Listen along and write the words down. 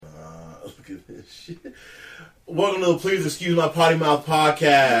Look at this shit. Welcome to the Please Excuse My Potty Mouth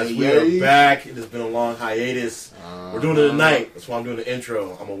podcast. We are back. It has been a long hiatus. We're doing it tonight. That's why I'm doing the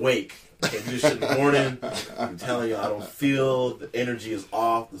intro. I'm awake. I can't do this shit in the morning. I'm telling you, I don't feel. The energy is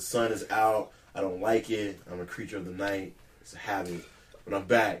off. The sun is out. I don't like it. I'm a creature of the night. It's a habit. But I'm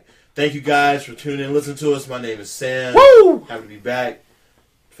back. Thank you guys for tuning in. Listen to us. My name is Sam. Woo! Happy to be back.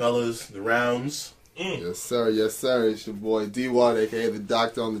 Fellas, the rounds. Yes, sir. Yes, sir. It's your boy D-Watt, a.k.a. the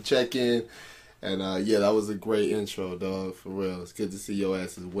doctor on the check-in. And, yeah, that was a great intro, dog. For real. It's good to see your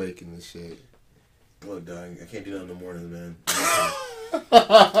asses waking and shit. Look, dog, I can't do that in the mornings, man.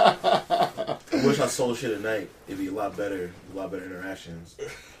 I wish I sold shit at night. It'd be a lot better interactions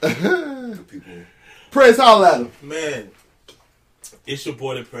with people. Prez, holla at him. Man, it's your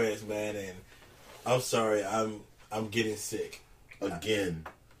boy, the Prez, man, and I'm sorry, I'm getting sick. Again.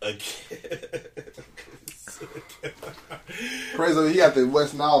 Prez, he got the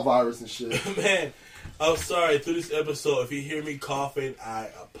West Nile virus and shit. Man, I'm sorry. Through this episode, if you hear me coughing, I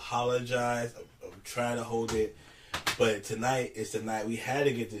apologize. I'm trying to hold it. But tonight is the night. We had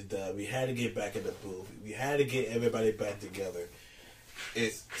to get this done. We had to get back in the booth. We had to get everybody back together.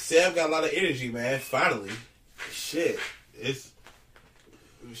 Sam got a lot of energy, man. Finally. Shit.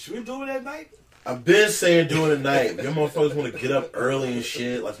 Should we do it at night? I've been saying doing it at night. Them motherfuckers want to get up early and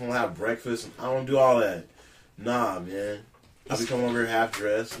shit. Like, want to have breakfast. I don't do all that. Nah, man. I be coming over here half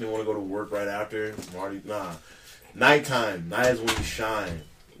dressed. They want to go to work right after. Nah. Nighttime. Night is when you shine.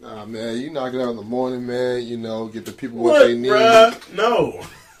 Nah, man. You knock it out in the morning, man. You know, get the people What they need. Bruh? No.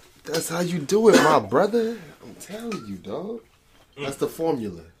 That's how you do it, my brother. I'm telling you, dog. That's the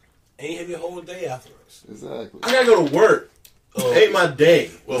formula. And you have your whole day afterwards. Exactly. I gotta go to work. Ain't my day.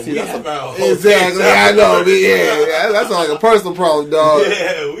 Well, See, we that's have our whole exactly. day I know. Yeah, that's like a personal problem, dog.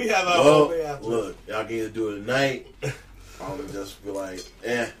 Yeah, we have our whole day afterwards. Look, y'all can either do it at night, or just be like,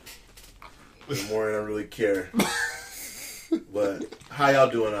 in the morning I don't really care. But how y'all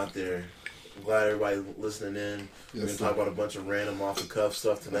doing out there? I'm glad everybody's listening in. We're going to talk about a bunch of random off-the-cuff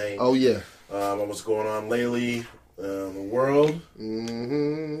stuff tonight. Oh, yeah. What's going on lately in the world.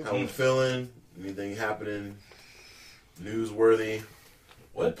 Mm-hmm. How we feeling. Anything happening newsworthy.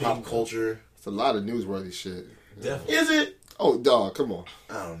 What pop culture. It's a lot of newsworthy shit. Definitely. Is it? Oh, dog, come on.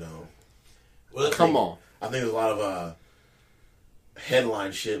 I don't know. Well, Come on. I think there's a lot of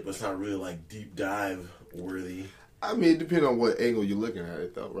headline shit, but it's not really like deep dive worthy. I mean, depending on what angle you're looking at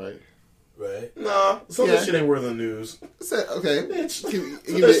it, though, right? Right. Nah, some of this shit ain't worth the news. Okay. Bitch,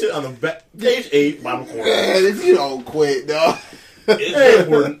 put that shit on the back, page 8, bottom corner. Man, if you don't quit, dog. It ain't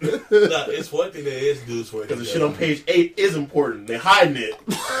important. No, it's one thing that is newsworthy. Because the shit on page 8 is important. They hiding it.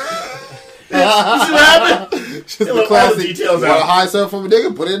 You see what happened? Just They the left all classic. the details Want to out. hide something from a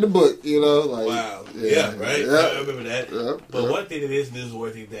nigga? Put it in the book, you know? Like, Wow. Yeah, right? Yeah. I remember that. Yeah. But one thing that is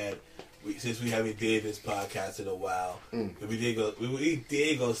newsworthy that, since we haven't did this podcast in a while, we did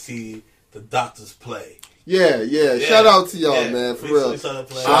go see the Doctors play. Yeah. Shout out to y'all, man, for real. We saw them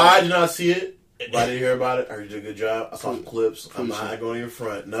play. I did not see it. I didn't hear about it. I heard you did a good job. I saw some clips. I'm not going in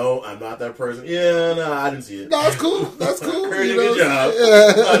front. No, I'm not that person. Yeah, no, I didn't see it. No, that's cool. That's cool. Heard you you did a know? good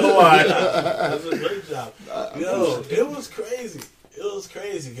job. Yeah. Not gonna lie. That was a great job. Yo, it was crazy. It was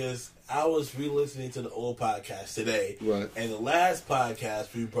crazy because I was re-listening to the old podcast today. Right. And the last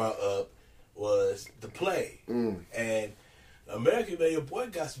podcast we brought up was the play. And American Man, your boy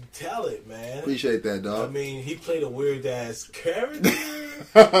got some talent, man. Appreciate that, I dog. mean, he played a weird ass character.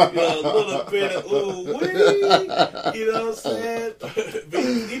 A little bit of ooh wee. You know what I'm saying? But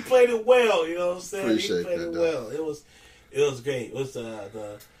he played it well. You know what I'm saying? Appreciate he played that, it dog. well. It was great. It was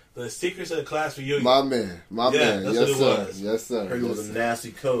the Secrets of the Class Reunion. My man. Yeah, Yes, that's what it sir. was. Yes, sir. Heard he was a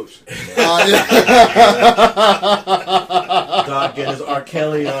nasty coach. Yeah. Doc getting his R.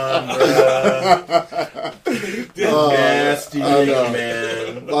 Kelly on, bruh. Nasty nigga,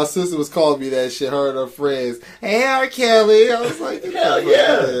 man. My sister was calling me that shit. Her and her friends. Hey, R. Kelly. I was like, Hell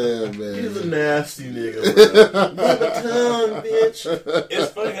yeah. Yeah, man. He's a nasty nigga, bruh. Wipe my tongue, bitch.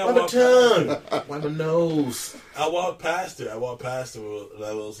 It's funny how Wipe my tongue. Wipe my nose. I walked past her when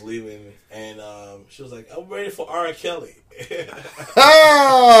I was leaving, and she was like, "I'm ready for R. Kelly." Yeah.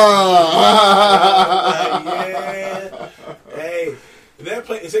 Hey,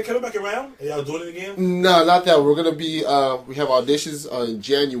 is that coming back around? Are y'all doing it again? No, not that. We're gonna be. We have auditions in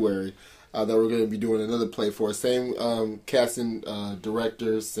January that we're gonna be doing another play for. Same casting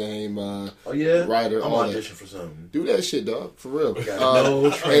director, same Oh yeah, writer. I'm all that. auditioning for something. Do that shit, dog, for real. Got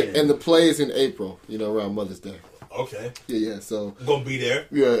no training. And the play is in April. You know, around Mother's Day. Okay, Yeah. So I'm gonna be there.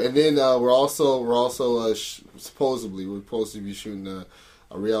 yeah, and then we're also supposedly we're supposed to be shooting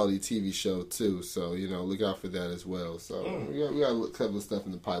a reality TV show too. So look out for that as well. So we got a couple of stuff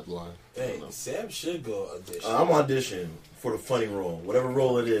in the pipeline. Hey, Sam should go audition. I'm auditioning for the funny role, whatever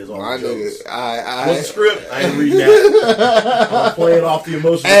role it is. All My the jokes. nigga, What's the script? I ain't reading that. I'm playing off the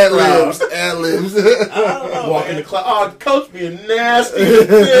emotional crowd. Ad-libs. Walk in the class. Oh, coach being nasty,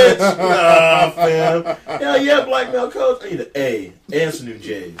 bitch. Nah, fam. Hell yeah, black male coach. I need an A and some new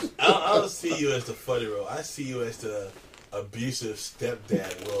J's. I don't see you as the funny role. I see you as the abusive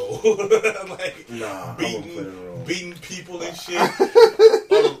stepdad role. Like Nah, I won't play the role. beating people and shit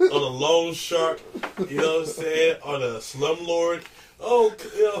on a loan shark. You know what I'm saying? On a slumlord. Oh,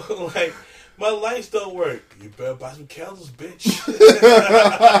 like my lights don't work. You better buy some candles, bitch.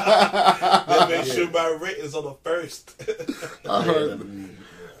 Then make sure my rent is on the first. I heard.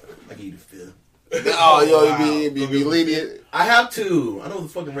 I give you the fifth. Oh, yo, Wow. you be lenient. I have to. I know the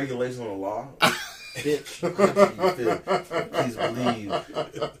fucking regulations on the law. Bitch, I give you the fifth. Please believe.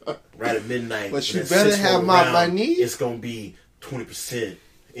 Right at midnight. But you when that better six have roll my around, money. It's gonna be 20%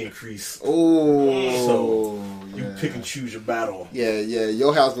 increase. Oh, So you yeah. pick and choose your battle. Yeah,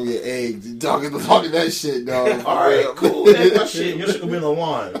 your house gonna get egged. You talking that shit, dog. All right, cool. That's my shit. Your shit gonna be in the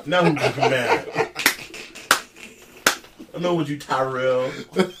lawn. Now who's gonna be mad? I know what you, Tyrell.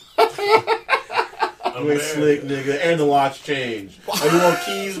 You ain't slick, nigga. And the watch change. Oh, you want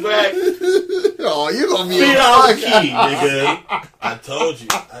keys back? Oh, you gonna be $3 key, nigga. I told you.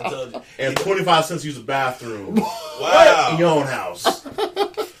 And 25 cents to use the bathroom. Wow. In your own house.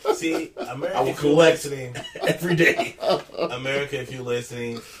 See, America, I will if you're collect listening, every day. America, if you're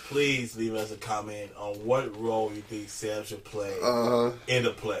listening, please leave us a comment on what role you think Sam should play in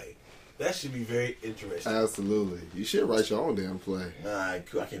the play. That should be very interesting. Absolutely. You should write your own damn play. Nah, I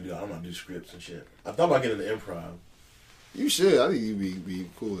can't do that. I'm not do scripts and shit. I thought about getting into improv. You should. I think you'd be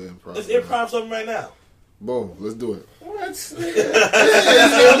cool at improv. Let's improv something right now. Boom. Let's do it. What? It's improv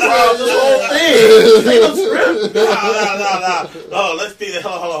this whole thing. Ain't no script. No. Oh, let's think.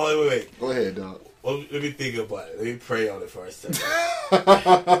 Hold on. Wait. Go ahead, dog. Well, let me think about it. Let me pray on it for a second.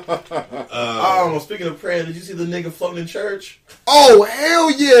 Speaking of praying, did you see the nigga floating in church? Oh,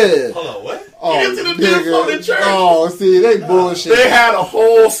 hell yeah. Hold on, what? Oh, You didn't see the dude floating in church? Oh, see, they bullshit. They had a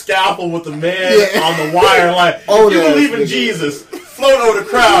whole scalpel with the man on the wire, like, Oh, you yeah, believe in nigga. Jesus. Float over the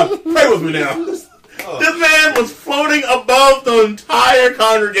crowd. Pray with me now. This man was floating above the entire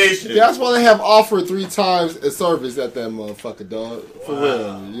congregation. That's why they have offered 3 times a service at that motherfucker, dog. For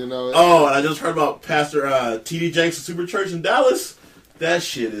real, you know? Oh, and I just heard about Pastor T.D. Jenks' Super Church in Dallas. That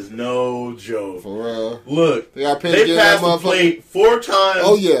shit is no joke. For real. Look, They got paid they to get passed that the plate 4 times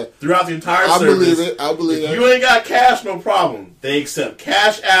Oh, yeah. throughout the entire I service. believe it. I believe If it. you ain't got cash, no problem. They accept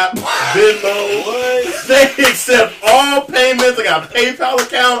Cash App, Venmo. What? They accept all payments. They got a PayPal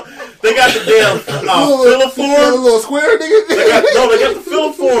account. They got the damn fill a A form. little square nigga. They got the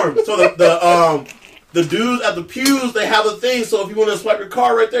fill form. So the dudes at the pews, they have a thing. So if you want to swipe your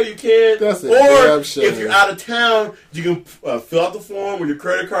card right there, you can. That's a or damn shame. if you're out of town, you can fill out the form with your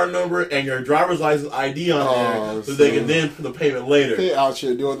credit card number and your driver's license ID on there, so they can then put the payment later. They out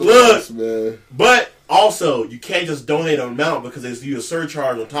here doing the Look. most, man. But also, you can't just donate an amount because they do a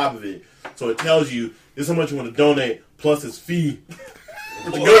surcharge on top of it. So it tells you this is how much you want to donate plus its fee.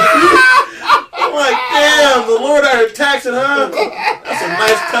 I'm like, damn, the Lord out here taxing, huh? That's a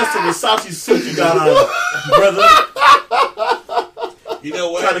nice custom Versace suit you got on, brother. You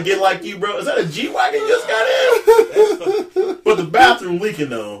know what? Trying to get like you, bro. Is that a G-Wagon you just got in? But the bathroom leaking,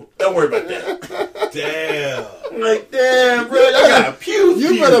 though. Don't worry about that. Damn. I'm like, damn, bro, y'all got pews.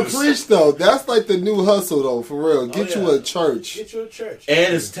 You better preach, though. That's like the new hustle, though, for real. Get you yeah. a church. Get you a church.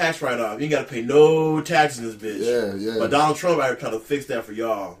 And it's a tax write-off. You ain't got to pay no tax in this bitch. Yeah. But Donald Trump out here trying to fix that for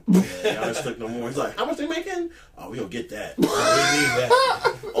y'all. Y'all ain't slick no more. He's like, how much they making? Oh, we don't get that. We need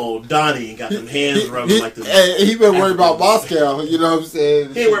that. Old Donnie got them hands rubbing like this. Hey, he been worried about Moscow, you know what I'm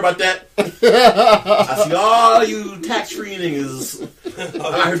saying? He ain't worried about that. I see all you tax-free niggas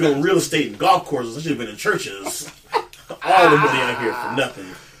out here doing real estate and golf courses. I should have been in churches. All the money out here for nothing.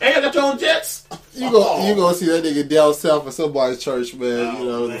 Hey, I got your own jets. You gonna see that nigga down south at somebody's church, man. You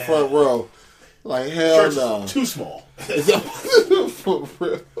know, in the front row. Like, hell Church no. is too small. For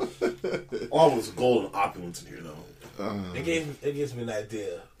real. Almost gold and opulence in here, though. It gives me an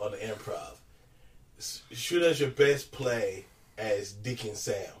idea on the improv. Shoot us your best play as Deacon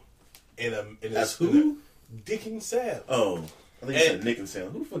Sam. As who? Deacon Sam. Oh, I think you said Nick and Sam.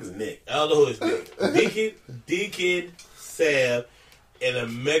 Who the fuck is Nick? I don't know who is Nick. Deacon Sam in a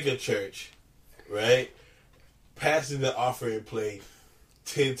mega church, right? Passing the offering plate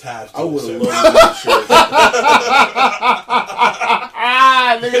 10 times. I would have loved to be in church.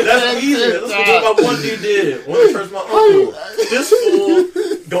 That's easy. Let's talk about what he did. One of the church, my uncle. This fool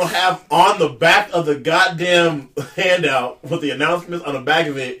gonna have on the back of the goddamn handout with the announcements on the back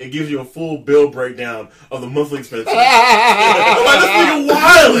of it. It gives you a full bill breakdown of the monthly expenses. I'm like, this nigga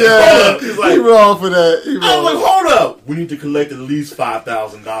wild. Yeah, Hold up. He's like, he wrong for that. I was like, hold up. We need to collect at least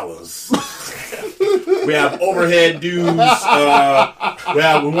 $5,000. We have overhead dues. We want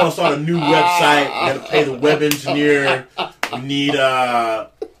to start a new website. We got to pay the web engineer. We need,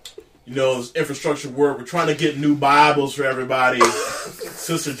 this infrastructure work. We're trying to get new Bibles for everybody.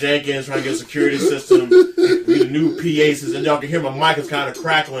 Sister Jenkins trying to get a security system. We need a new PA system. Y'all can hear my mic is kind of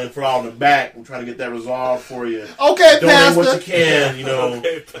crackling for all in the back. We're trying to get that resolved for you. Okay, Donate Pastor. what you can,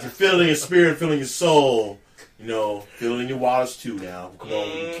 If you're feeling your spirit, feeling your soul. Feel it in your wallets too now. Come on,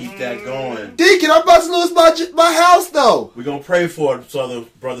 we can keep that going. Deacon, I'm about to lose my house, though. We're going to pray for it,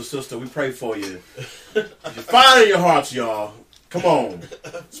 brother, sister. We pray for you. You find it in your hearts, y'all. Come on.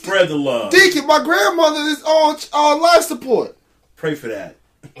 Spread the love. Deacon, my grandmother is on life support. Pray for that.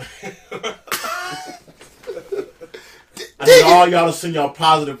 I need all y'all to send y'all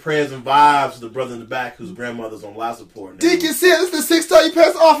positive prayers and vibes to the brother in the back whose grandmother's on life support now. Deacon said this is the 6th time you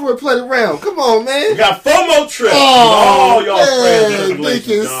passed offering plate around. Come on, man. We got FOMO trips. Oh, All y'all prayers and man,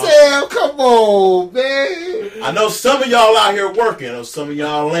 Deacon y'all. Sam, come on, man. I know some of y'all out here working. I know some of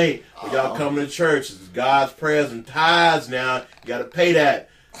y'all ain't. But y'all coming to church. It's God's prayers and tithes now. You got to pay that.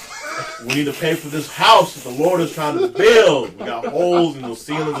 We need to pay for this house that the Lord is trying to build. We got holes in the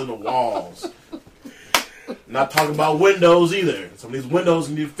ceilings and the walls. Not talking about windows either. Some of these windows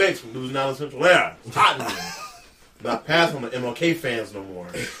need fixed. We're losing out of central air. It's hot in here. Not passing on the MLK fans no more.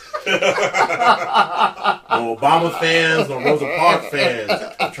 No Obama fans, no Rosa Parks fans.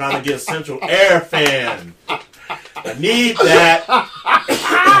 I'm trying to get a central air fan. I need that.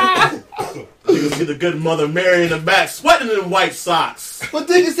 You can see the good Mother Mary in the back sweating in white socks. But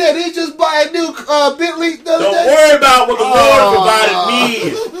Deacon said he just buy a new Bentley the other Don't day. worry about what the Lord provided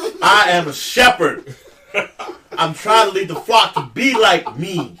me. I am a shepherd. I'm trying to lead the flock to be like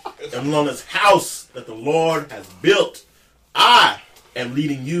me and on this house that the Lord has built. I am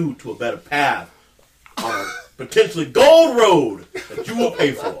leading you to a better path on a potentially gold road that you will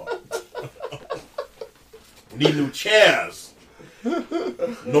pay for. We need new chairs.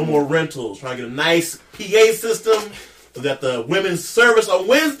 No more rentals. Trying to get a nice PA system so that the women's service on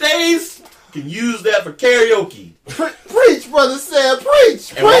Wednesdays can use that for karaoke. Preach, Brother Sam,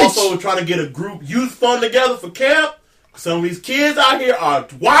 preach. And we're also trying to get a group youth fund together for camp. Some of these kids out here are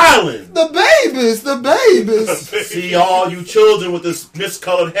wilding. The babies. See all you children with this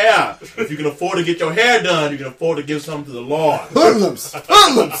miscolored hair. If you can afford to get your hair done, you can afford to give something to the Lord. Hoodlums.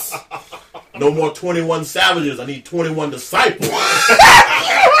 No more 21 savages. I need 21 disciples.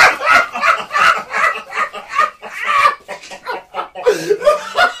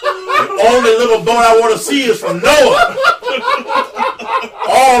 The only little boat I want to see is from Noah.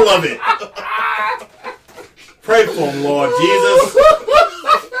 All of it. Pray for him, Lord Jesus.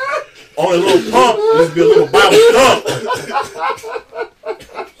 Only little pump needs to be a little Bible thump.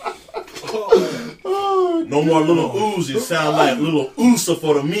 No more little Uzis. Sound like little Usa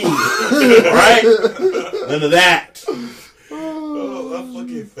for the me. Right? None of that. Oh, my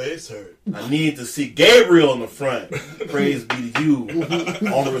fucking face hurt. I need to see Gabriel in the front. Praise be to you.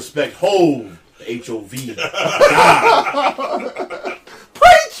 All the respect, Hove, the H-O-V. God.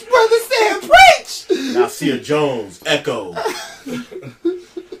 Preach, Brother Sam, preach. Now Sia Jones, Echo,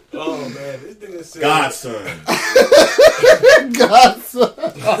 Oh, man, this nigga said... Godson. Godson.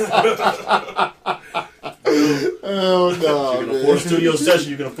 Oh, no, You can man. afford a studio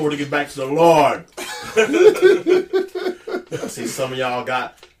session, you can afford to get back to the Lord. I see some of y'all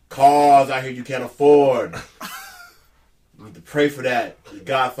got cars out here you can't afford. You need to pray for that.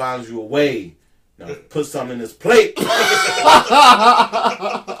 God finds you a way. Now put something in this plate. Nigga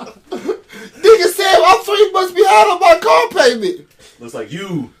Sam, I'm 3 months behind on my car payment. Looks like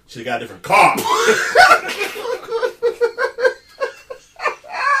you should have got a different car.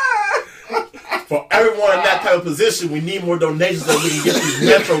 For everyone in that type of position, we need more donations so we can get these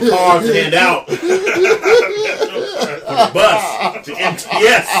Metro cards to hand out. For the bus to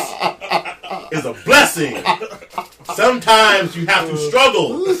MTS is a blessing. Sometimes you have to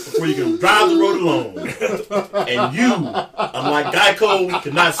struggle before you can drive the road alone. And you, unlike Geico,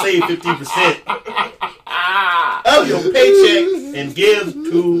 cannot save 15% of your paycheck and give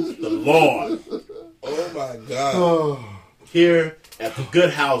to the Lord. Oh, my God. Here at the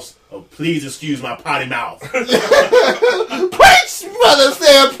good house of Please Excuse My Potty Mouth. Preach, Brother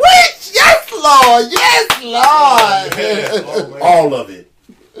Sam, preach. Yes, Lord. Yes, Lord. Oh, man. All of it.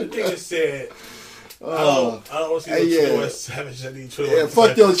 The nigga said, don't want to see no 21 Savage. I need 21 Yeah,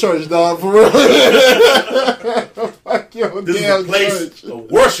 fuck your church, dog, for real. Fuck your This damn is a place church. of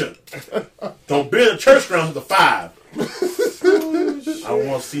worship. Don't be in the church grounds at the 5. I don't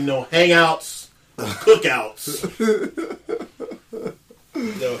want to see no hangouts, cookouts.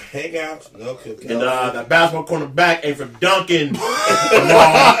 No hangouts, no cookouts. And that basketball corner back ain't for dunking.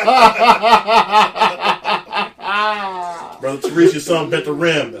 Brother Teresa's son bet the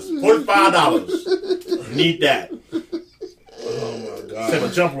rim. That's $45. Need that. Oh my god. Said my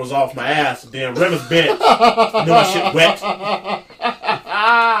jumper was off my ass. The damn rim is bent. You know my shit wet.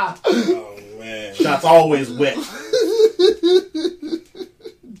 Oh man. Shots always wet.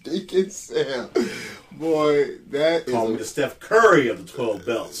 Deacon Sam. Boy, that Call me is the Steph Curry of the 12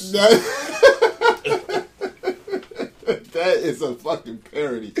 belts. that is a fucking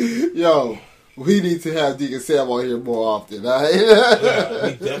parody. Yo, we need to have Deacon Sam on here more often, alright? Yeah,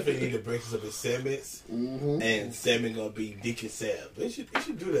 we definitely need to break some of the segments, and Salmon gonna be Deacon Sam. They should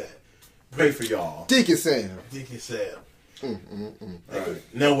do that. Pray for y'all. Deacon Sam. Deacon Sam. Right.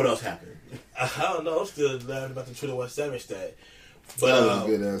 Now what else happened? I don't know. I'm still learning about the 21 Savage stat. But That was a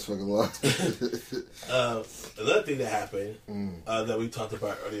good ass fucking line. another thing that happened that we talked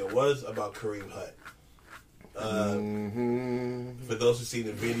about earlier was about Kareem Hunt. For those who seen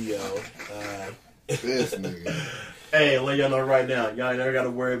the video, This nigga. Hey, let y'all know right now, y'all never got to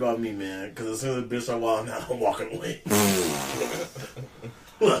worry about me, man. Because as soon as the bitch start wilding out, I'm walking away.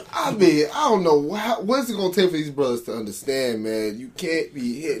 Look, I mean, I don't know what's it gonna take for these brothers to understand, man. You can't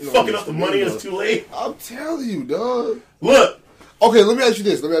be hitting on fucking this up the money nigga. is too late. I'm telling you, dog. Look, Okay, let me ask you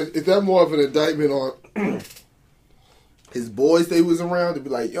this. Is that more of an indictment on his boys they was around to be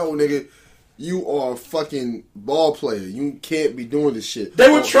like, yo, nigga, you are a fucking ball player. You can't be doing this shit.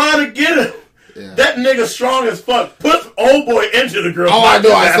 they were trying to get him. Yeah. That nigga strong as fuck. Put old boy into the girl. Oh, I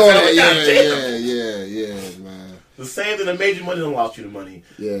know. I saw God that. damn. Yeah, man. The same thing that made you money and lost you the money.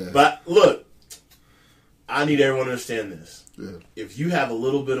 Yeah. But look, I need everyone to understand this. Yeah. If you have a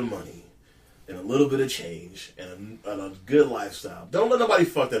little bit of money and a little bit of change and a good lifestyle, don't let nobody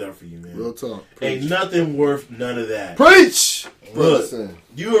fuck that up for you, man. Real talk. Ain't Preach. nothing worth none of that. Preach! Look, Brother,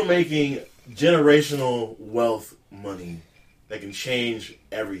 you are making generational wealth money that can change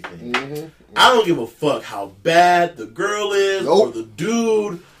everything. I don't give a fuck how bad the girl is or the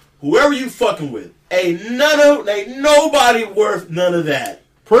dude, whoever you fucking with. Ain't nobody worth none of that.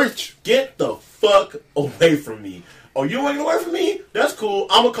 Preach! Get the fuck away from me. Oh, you ain't away from me? That's cool.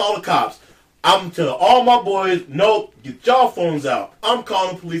 I'm gonna call the cops. I'm telling all my boys, nope, get y'all phones out. I'm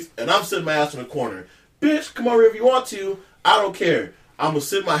calling the police and I'm sitting my ass in the corner. Bitch, come over if you want to. I don't care. I'm gonna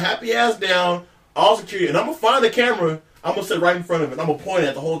sit my happy ass down, all security, and I'm gonna find the camera. I'm gonna sit right in front of it. I'm gonna point at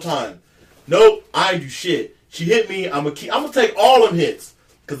it the whole time. Nope, I ain't do shit. She hit me. I'm gonna take all them hits,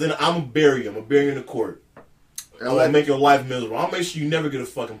 cause then I'm gonna bury you. I'm gonna bury you in the court. I'm gonna make your life miserable. I'll make sure you never get a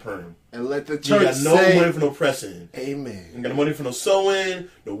fucking perm. And let the You church got no say, money for no pressing. amen. You got no money for no sewing,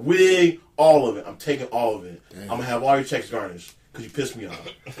 no wig, all of it. I'm taking all of it. Damn. I'm gonna have all your checks garnished because you pissed me off.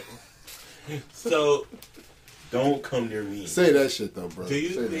 so Don't come near me. Say that shit, though, bro. do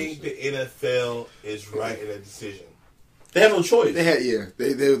you think the NFL is right in that decision? They have no choice. They had, yeah.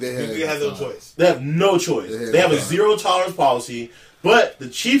 They They have no choice. They have no choice. They have a zero tolerance policy, but the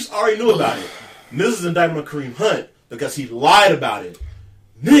Chiefs already knew about it. And this is an indictment on Kareem Hunt because he lied about it.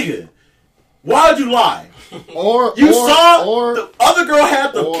 Nigga, why did you lie? You saw the other girl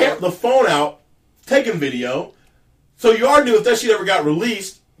had the phone out, taking video, so you already knew if that shit ever got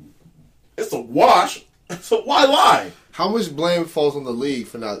released, it's a wash. So why lie? How much blame falls on the league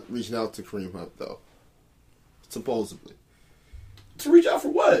for not reaching out to Kareem Hunt, though? Supposedly. To reach out for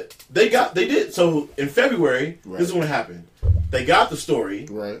what? They did. So in February, Right. this is what happened. They got the story.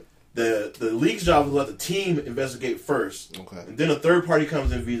 Right. The league's job is to let the team investigate first. Okay. And then a third party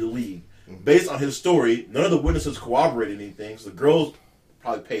comes in via the league. Based on his story, none of the witnesses corroborated anything, so the girls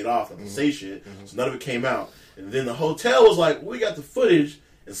probably paid off not to say shit, so none of it came out. And then the hotel was like, we got the footage,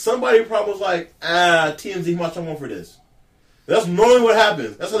 and somebody probably was like, TMZ might come on for this. That's normally what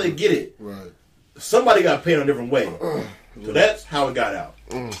happens. That's how they get it. Right. Somebody got paid in a different way. So that's how it got out.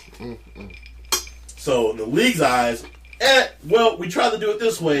 So in the league's eyes, well, we tried to do it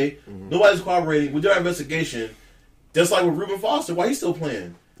this way. Nobody's cooperating. We did our investigation. Just like with Reuben Foster, why he's still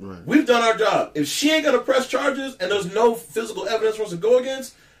playing. Right. We've done our job. If she ain't going to press charges and there's no physical evidence for us to go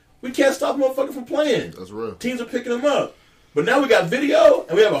against, we can't stop a motherfucker from playing. That's real. Teams are picking them up. But now we got video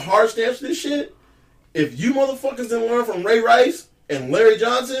and we have a hard stance to this shit. If you motherfuckers didn't learn from Ray Rice and Larry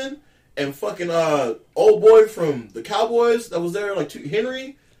Johnson and fucking old boy from the Cowboys that was there, like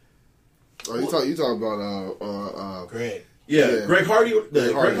Henry. Oh, you talking about Greg. Yeah, Greg Hardy.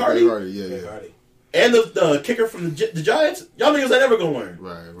 Greg Hardy, Greg Hardy. and the kicker from the Giants, y'all niggas ain't never gonna learn.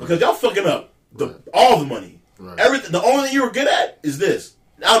 Right. Because y'all fucking up all the money. Right. Everything. The only thing you were good at is this.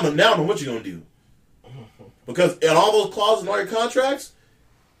 Now I know what you're gonna do. Because in all those clauses in all your contracts,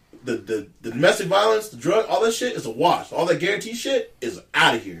 the domestic violence, the drug, all that shit is a wash. All that guarantee shit is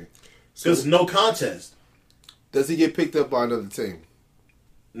out of here. Because it's no contest. Does he get picked up by another team?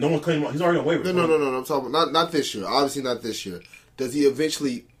 No one claimed him. He's already on waivers. No. I'm talking about not this year. Obviously not this year. Does he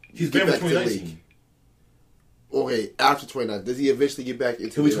eventually He's get been back for to the 2019. league? Okay, after 29, does he eventually get back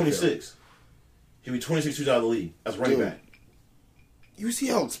into He'll be the NFL? 26. He'll be 26 years out of the league as running Dude. back. You see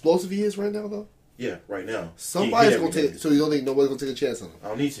how explosive he is right now, though? Yeah, right now. Somebody's going to take... So you don't think nobody's going to take a chance on him? I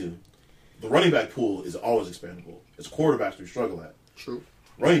don't need to. The running back pool is always expandable. It's quarterbacks we struggle at. True.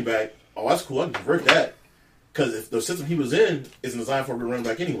 Running back, oh, that's cool. I can convert that. Because if the system he was in isn't designed for a good running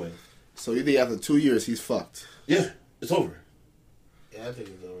back anyway. So you think after 2 years, he's fucked? Yeah, it's over. Yeah, I think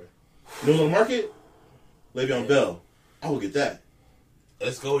it's over. You know what's on the market? Le'Veon Bell. I will get that.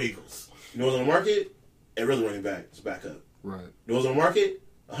 Let's go Eagles. You know what's on the market? Every other running back is back up. Right. You know what's on the market?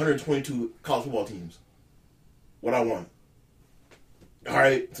 122 college football teams. What I want. All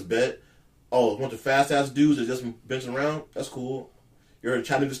right, it's a bet. Oh, a bunch of fast-ass dudes that just been benching around. That's cool. You're in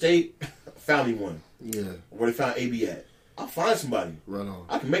Chattanooga State? Found me one. Yeah. Where they found AB at. I'll find somebody. Right on.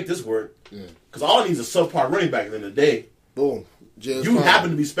 I can make this work. Yeah. Because all I need is a subpar running back at the end of the day. Boom. Just You fine. happen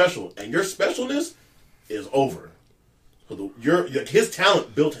to be special, and your specialness is over. So his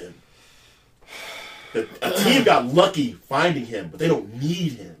talent built him. A team got lucky finding him, but they don't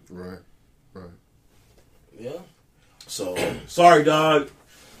need him. Right. Right. Yeah. So, sorry, dog.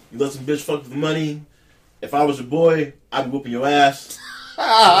 You let some bitch fuck with the money. If I was your boy, I'd be whooping your ass.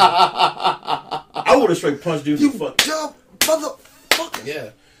 I would have straight punched dudes in the fuck. Jump, motherfucker. Yeah.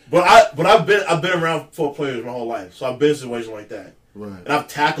 But I've been around football players my whole life, so I've been in situations like that. Right. And I've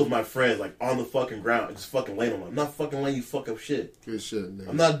tackled my friends like on the fucking ground and just fucking laying on them. I'm not fucking letting you fuck up shit. Good shit, nigga.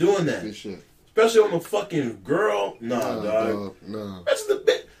 I'm not doing that. Good shit. Especially on a fucking girl. Nah, dog. Nah. That's the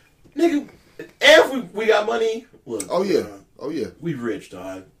bit, nigga. If we got money, look. Oh yeah. Oh yeah. We rich,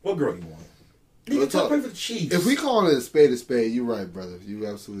 dog. What girl you want? Real Nigga, talk. play for the Chiefs. If we call it a spade, you're right, brother.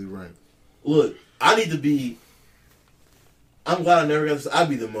 You're absolutely right. Look, I need to be. I'm glad I never got this. I'd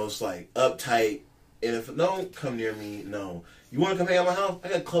be the most like uptight, and if don't come near me, no. You want to come hang out my house? I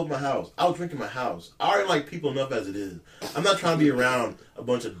got a club in my house. I'll drink in my house. I already like people enough as it is. I'm not trying to be around a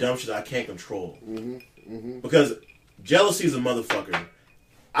bunch of dumb shit I can't control. Because jealousy is a motherfucker.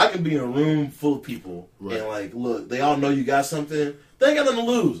 I can be in a room full of people and like, look, they all know you got something. They ain't got nothing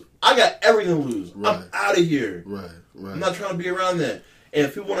to lose. I got everything to lose. Right. I'm out of here. Right. Right. I'm not trying to be around that. And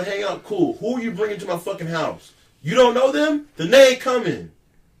if people want to hang out, cool. Who are you bringing to my fucking house? You don't know them? Then they ain't coming.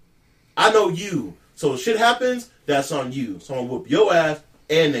 I know you. So if shit happens, that's on you. So I'm going to whoop your ass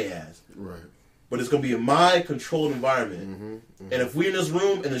and their ass. Right. But it's going to be in my controlled environment. And if we in this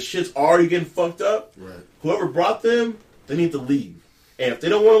room and the shit's already getting fucked up, whoever brought them, they need to leave. And if they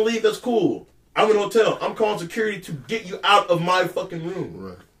don't want to leave, that's cool. I'm in a hotel. I'm calling security to get you out of my fucking room.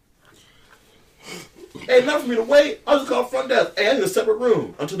 Right. Hey, not for me to wait. I'll just call front desk. Hey, I need a separate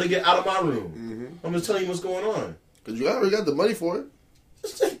room until they get out of my room. I'm just telling you what's going on. Because you already got the money for it.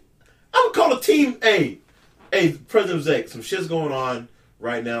 I'm gonna call a team. Hey, President Zach, some shit's going on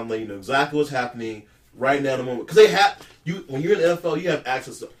right now. I'm letting you know exactly what's happening right now in the moment. Because they have you when you're in the NFL, you have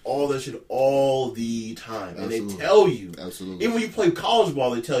access to all that shit all the time, and Absolutely. they tell you. Absolutely. Even when you play college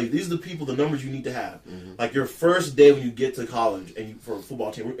ball, they tell you these are the people, the numbers you need to have. Like your first day when you get to college, and you, for a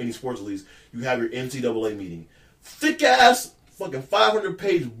football team, any sports leagues, you have your NCAA meeting. Thick ass, fucking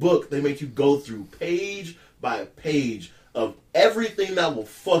 500-page book they make you go through page by page of everything that will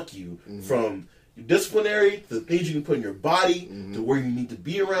fuck you from your disciplinary to the things you can put in your body to where you need to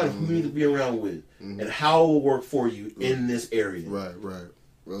be around and who you need to be around with and how it will work for you in this area. Right. Right.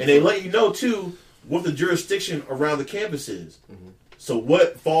 And they let you know, too, what the jurisdiction around the campus is. So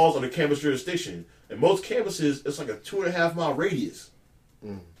what falls under campus jurisdiction? And most campuses, it's like a 2.5-mile radius.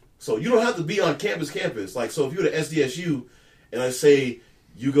 So you don't have to be on campus. Like, so if you're at SDSU, and let's say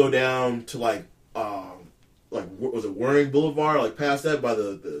you go down to like was it Waring Boulevard, like past that by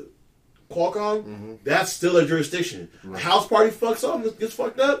the Qualcomm, that's still a jurisdiction. A house party fucks up and gets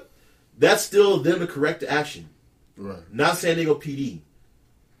fucked up, that's still them to correct the action. Right. Not San Diego PD.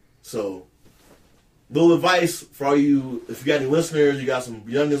 So, little advice for all you, if you got any listeners, you got some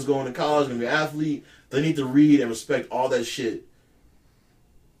youngins going to college, going to be an athlete, they need to read and respect all that shit.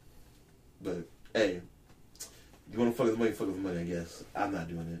 But, hey, you want to fuck with the money, I guess. I'm not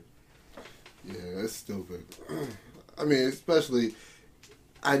doing it. Yeah, that's stupid. I mean, especially,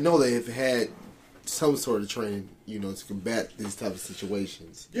 I know they have had some sort of training, to combat these type of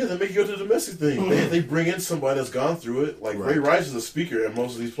situations. Yeah, they make you go to the domestic thing. They bring in somebody that's gone through it. Like Ray Rice is a speaker at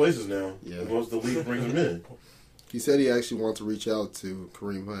most of these places now. Yeah, most of the league brings him in. He said he actually wanted to reach out to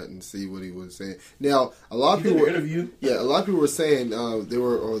Kareem Hunt and see what he was saying. Now, a lot of people a lot of people were saying they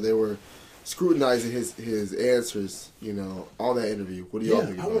were scrutinizing his answers, on that interview. What do y'all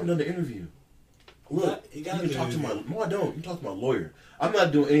think about it? I want another interview. Look, you can talk to my... No, I don't. You talk to my lawyer. I'm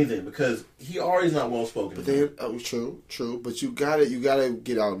not doing anything because he already's not well spoken. But then, true. But you gotta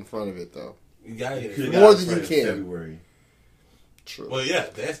get out in front of it though. You gotta get it more than you can. February. True. Well, yeah,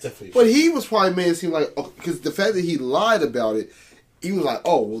 that's definitely. But he was probably made it seem like because the fact that he lied about it, he was like,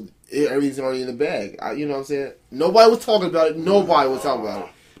 "Oh, well, everything's already in the bag." You know what I'm saying? Nobody was talking about it. Nobody was talking about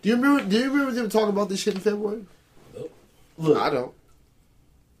it. Do you remember them talking about this shit in February? Nope. Look, I don't.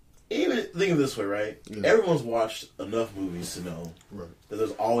 Even think of it this way, right? Yeah. Everyone's watched enough movies to know that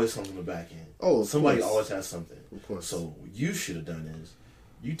there's always something in the back end. Oh, somebody always has something. Of course. So what you should have done is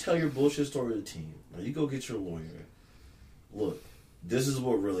you tell your bullshit story to the team. Now you go get your lawyer. Look, this is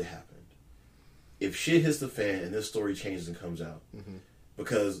what really happened. If shit hits the fan and this story changes and comes out,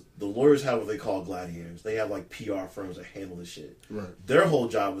 because the lawyers have what they call gladiators. They have like PR firms that handle this shit. Right. Their whole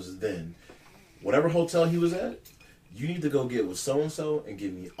job is then, whatever hotel he was at, you need to go get with so-and-so and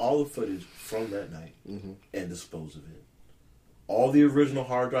give me all the footage from that night and dispose of it. All the original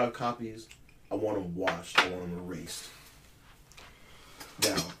hard drive copies, I want them washed. I want them erased.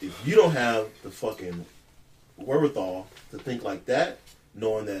 Now, if you don't have the fucking wherewithal to think like that,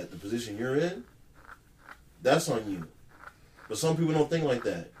 knowing that the position you're in, that's on you. But some people don't think like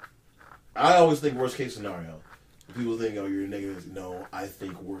that. I always think worst case scenario. People think, oh, you're negative. No, I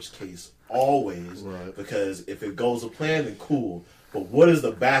think worst case always. Right. Because if it goes to plan, then cool. But what is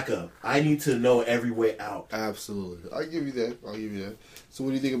the backup? I need to know every way out. Absolutely. I'll give you that. So what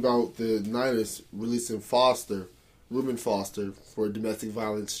do you think about the Niners releasing Reuben Foster, for domestic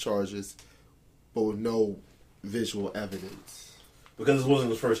violence charges, but with no visual evidence? Because this wasn't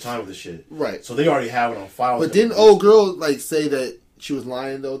the first time with this shit. Right. So they already have it on file. But didn't old girl say that she was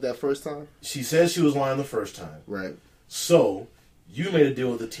lying, though, that first time? She said she was lying the first time. Right. So, you made a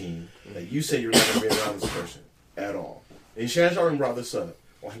deal with the team that you said you're not going to be around this person at all. And Shannon Sharp brought this up.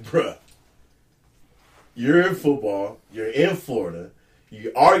 Like, bruh, you're in football. You're in Florida.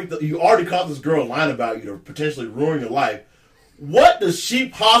 You already caught this girl lying about you to potentially ruin your life. What does she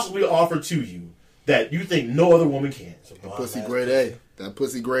possibly offer to you that you think no other woman can? That pussy grade A. That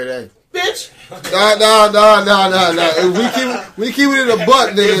pussy grade A. Bitch! No. We keep it in a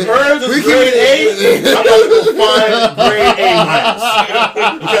butt, nigga. If hers is grade A, I'm about to go find grade A minus.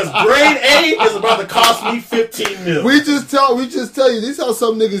 Because grade A is about to cost me $15 million. We just tell you, this is how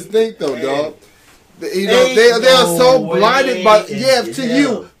some niggas think, though, dog. They are so blinded by to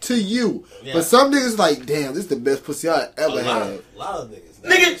you. Yeah. But some niggas like, damn, this is the best pussy I ever had. A lot of niggas.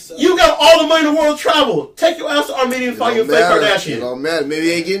 Nigga, you got all the money in the world to travel. Take your ass to Armenia and find your fake Kardashian. It don't matter. Maybe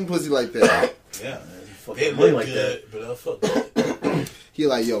he ain't getting pussy like that. Yeah, it look like good, but fuck. He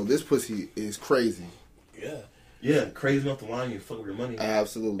like, yo, this pussy is crazy. Yeah, crazy enough to lie on you, fuck with your money.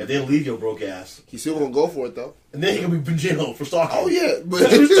 Absolutely. And then leave your broke ass. He's still gonna go for it though. And then he gonna be in jail for stalking. Oh yeah,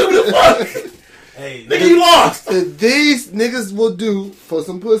 but you stupid as fuck. Hey, nigga, you lost. These niggas will do for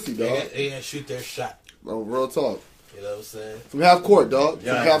some pussy, dog. They gotta shoot their shot. Oh, real talk. You know what I'm saying? From half court, dog.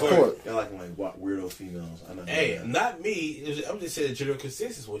 From half court. Y'all like weirdo females. I know. Hey, not me. I'm just saying the general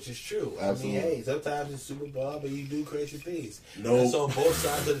consensus, which is true. Absolutely. I mean, hey, sometimes it's super ball, but you do crazy things. No. That's on both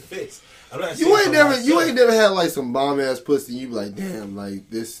sides of the fence. I'm not you ain't never had like some bomb ass pussy. You be like, damn, like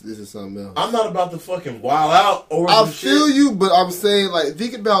this is something else. I'm not about to fucking wild out over I feel shit. You, but I'm saying like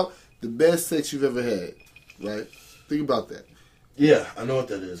think about the best sex you've ever had, right? Think about that. Yeah, I know what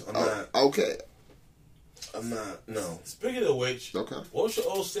that is. I'm not okay. I'm not. No. Speaking of which, okay. What's your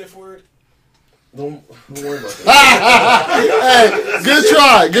old safe word? Don't worry about that. Hey, good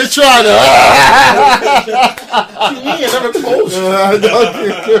try though. You mean I never told you?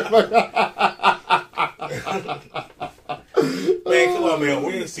 Man, come on, man.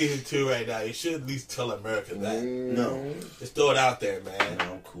 We're in season 2 right now. You should at least tell America that. No, just throw it out there, man.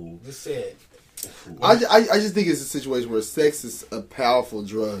 No, I'm cool. Just say it. I just think it's a situation where sex is a powerful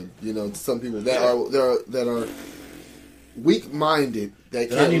drug, to some people that are weak-minded.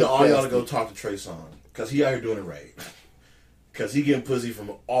 That I need all y'all to go talk to Trey Songz because he out here doing it right. Because he getting pussy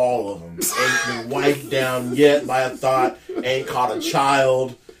from all of them. Ain't been wiped down yet by a thought. Ain't caught a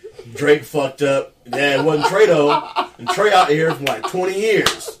child. Drake fucked up. Yeah, it wasn't Trey though. And Trey out here for like 20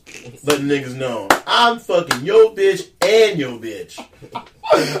 years. Letting niggas know I'm fucking your bitch and your bitch.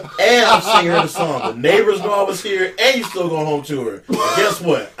 And I'm singing her the song. The neighbors know I was here, and you still going home to her. And guess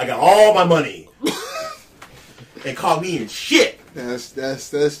what? I got all my money. and call me in shit.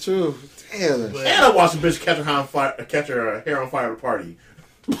 That's true. Damn. And I watched a bitch catch her hair on fire at a party.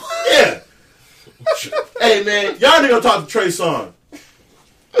 Yeah. Hey man, y'all nigga gonna talk to Trey Songz.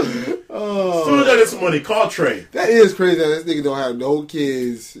 As soon as I get some money, call Trey. That is crazy that this nigga don't have no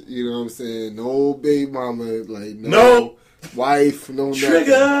kids, you know what I'm saying? No baby mama, like no wife, no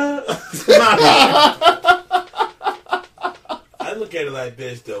trigger. I look at it like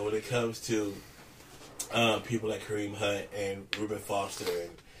this though, when it comes to people like Kareem Hunt and Reuben Foster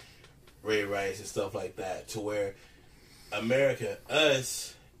and Ray Rice and stuff like that, to where America,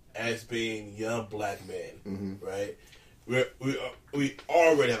 us as being young black men, right? We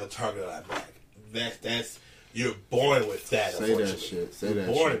already have a target on our back. That's you're born with that. Say that shit. You're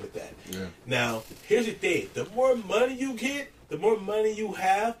born with that. Yeah. Now, here's the thing: the more money you get, the more money you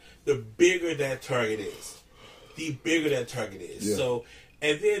have, the bigger that target is. The bigger that target is. Yeah. So,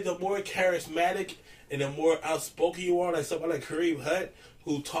 and then the more charismatic and the more outspoken you are, like somebody like Kareem Hunt,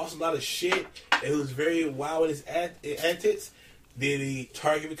 who talks a lot of shit and who's very wild with his antics, then the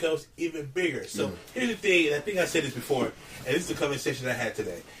target becomes even bigger. So here's the thing, and I think I said this before, and this is the conversation I had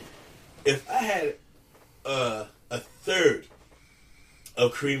today. If I had a third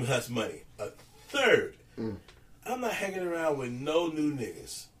of Kareem Hunt's money, a third, I'm not hanging around with no new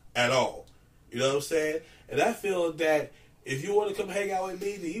niggas at all. You know what I'm saying? And I feel that if you want to come hang out with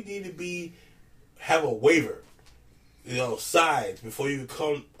me, then you need to have a waiver, signed before you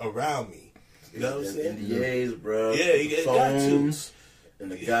come around me. You know what I'm saying? NDAs, bro. Yeah, you got phones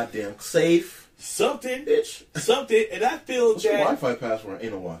and the goddamn safe. Something, bitch. Something, and I feel What's your Wi-Fi password?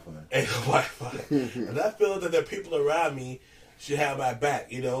 Ain't no Wi-Fi. Ain't no Wi-Fi. And I feel that the people around me should have my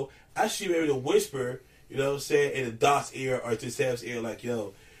back. I should be able to whisper, you know what I'm saying, in the Doc's ear or to Sam's ear, like,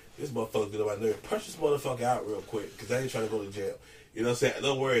 yo, this motherfucker's getting on my nerves. Punch this motherfucker out real quick, because I ain't trying to go to jail. You know what I'm saying?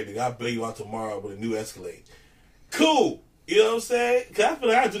 Don't worry, nigga. I'll bail you out tomorrow with a new Escalade. Cool. You know what I'm saying? Because I feel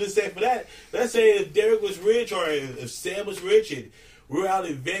like I do the same for that. Let's say if Derek was rich or if Sam was rich and we're out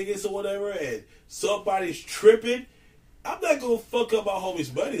in Vegas or whatever and somebody's tripping, I'm not going to fuck up my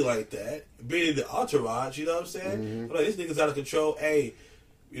homie's money like that. Being in the entourage, you know what I'm saying? I'm like, this nigga's out of control. Hey,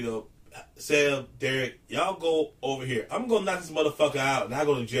 Sam, Derek, y'all go over here. I'm going to knock this motherfucker out and I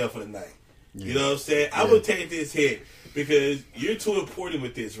go to jail for the night. You know what I'm saying? I'm going to take this hit. Because you're too important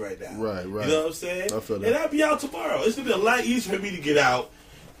with this right now. Right. You know what I'm saying? I feel that. And I'll be out tomorrow. It's going to be a lot easier for me to get out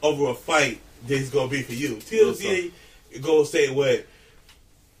over a fight than it's going to be for you. TLC go say what?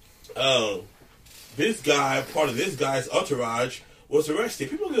 This guy, part of this guy's entourage, was arrested.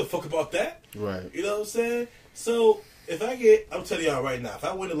 People don't give a fuck about that. Right. You know what I'm saying? So, I'm telling y'all right now, if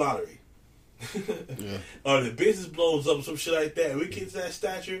I win the lottery, or the business blows up or some shit like that, and we get to that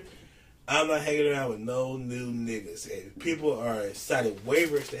stature, I'm not hanging around with no new niggas. And people are signing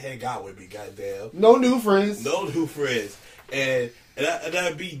waivers to hang out with me, goddamn. No new friends. No new friends. And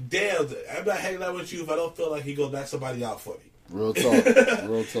I'd be damned. I'm not hanging out with you if I don't feel like he gonna knock somebody out for me. Real talk.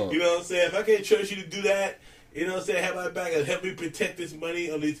 Real talk. You know what I'm saying? If I can't trust you to do that, you know what I'm saying, have my back and help me protect this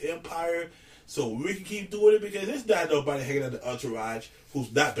money on this empire so we can keep doing it, because there's not nobody hanging out the entourage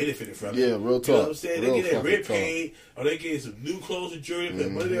who's not benefiting from it. Yeah, real talk. You know what I'm saying? Real they get their rent talk. paid, or they get some new clothes and jewelry,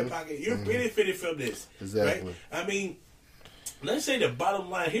 put money in their pocket. You're benefiting from this. Exactly. Right? I mean, let's say the bottom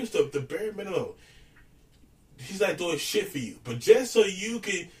line, here's the bare minimum. He's not doing shit for you. But just so you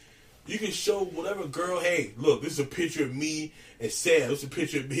can show whatever girl, hey, look, this is a picture of me and Sam. This is a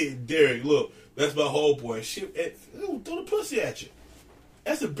picture of me and Derek. Look, that's my homeboy. Shit, throw the pussy at you.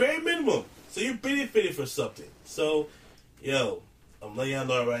 That's the bare minimum. So you're benefiting from something. So, yo, I'm letting y'all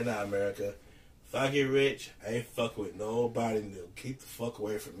know right now, America. If I get rich, I ain't fucking with nobody new. Keep the fuck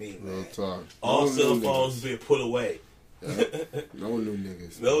away from me, man. Real talk. All No cell new phones niggas. being put away. No new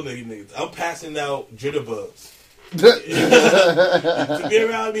niggas. No niggas. I'm passing out jitterbugs. To be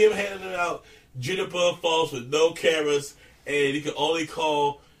around me, I'm handing out jitterbug phones with no cameras, and you can only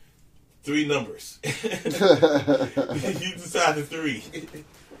call 3 numbers. You decide the 3.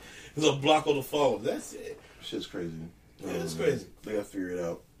 There's a block on the phone. That's it. Shit's crazy. Yeah, it's crazy. They gotta figure it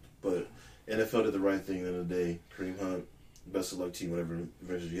out. But NFL did the right thing at the end of the day. Kareem Hunt, best of luck to you whatever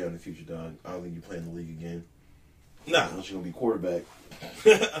adventures you have in the future, dog. I don't think you play in the league again. Nah. Unless you're gonna be quarterback.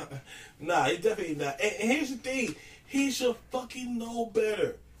 Nah, he definitely not. And here's the thing. He should fucking know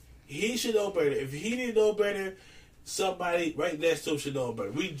better. He should know better. If he didn't know better, somebody right next to him should know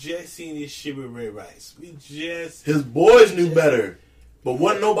better. We just seen this shit with Ray Rice. His boys knew better. But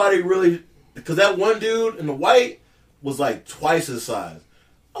wasn't nobody really... Because that one dude in the white was like twice his size.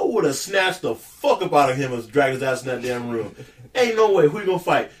 I would have snatched the fuck up out of him and dragged his ass in that damn room. Ain't no way. Who you gonna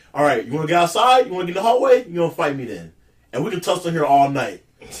fight? All right, you want to get outside? You want to get in the hallway? You gonna fight me then? And we can tussle here all night.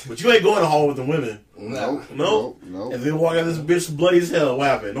 But you ain't going to hall with the women. No. And then walk out this bitch bloody as hell. What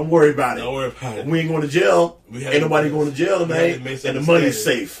happened? Don't worry about it. Don't worry about it. We ain't going to jail. Ain't nobody going to jail tonight. And the money's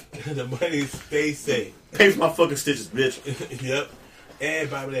safe. The money stays safe. Pay for my fucking stitches, bitch. Yep. And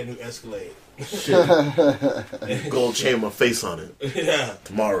buy me that new Escalade. Shit. Gold chain with my face on it. Yeah.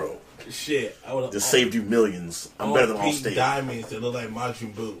 Tomorrow. Shit. I would have just saved you millions. I'm better than Allstate. Diamonds that look like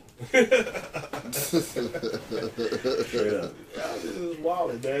Majin Buu. Straight up. Yeah, this is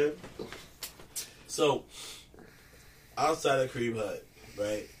wild, man. So, outside of Creep Hut,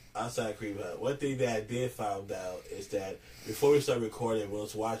 right? Outside of Creep Hut, one thing that I did find out is that before we started recording, we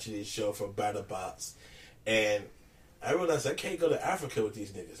was watching this show from BattlBox, and I realized I can't go to Africa with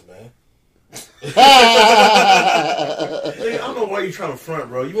these niggas, man. Nigga, I don't know why you trying to front,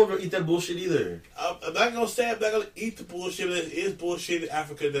 bro. You won't go eat that bullshit either. I'm not gonna say I'm not gonna eat the bullshit. There is bullshit in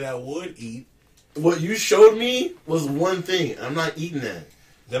Africa that I would eat. What you showed me was one thing. I'm not eating that.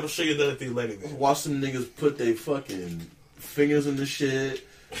 I'm gonna show you another thing later. Watch some niggas put their fucking fingers in the shit.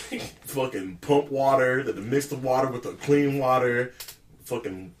 Fucking pump water, the mix the water with the clean water.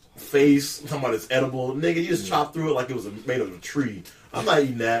 Fucking face. I'm talking about it's edible. Nigga, you just chop through it like it was made of a tree. I'm not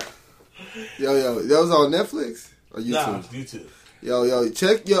eating that. Yo, that was on Netflix or YouTube? Nah, YouTube.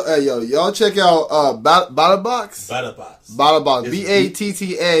 Y'all check out BattlBox. BattlBox.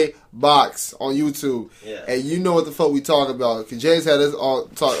 BATTA box on YouTube. Yeah. And you know what the fuck we talking about. Cause James had us all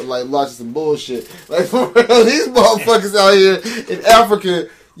talking like watching some bullshit. Like for real, these motherfuckers out here in Africa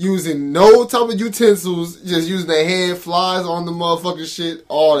using no type of utensils, just using their hand, flies on the motherfucking shit,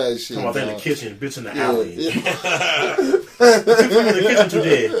 all that shit. Talking about in the kitchen, bitch in the alley. Yeah. You in the kitchen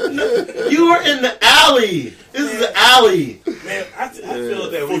today. You were in the alley. This is the alley. Man, I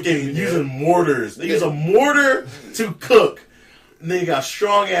feel that we fucking using mortars. They use a mortar to cook. And they got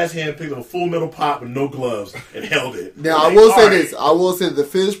strong ass hand picked up a full metal pot with no gloves and held it. Now I will say this. I will say the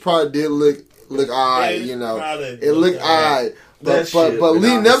finished product did look alright. You know, it looked alright. But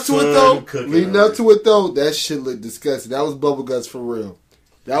leading up to it though, that shit looked disgusting. That was Bubble Guts for real.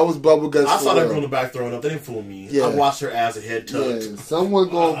 That was Bubble Guts for real. I saw that girl in the back throwing up. They didn't fool me. Yeah. I watched her ass and head tucked. Yeah, someone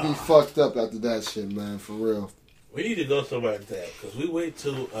gonna be fucked up after that shit, man. For real. We need to go somewhere like that because we went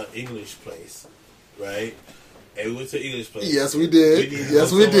to an English place, right? And we went to an English place. Yes, we did. We did. We had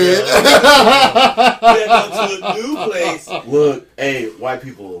to go to a new place. Look, hey, white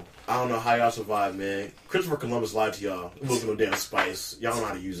people. I don't know how y'all survive, man. Christopher Columbus lied to y'all. He wasn't no damn spice. Y'all know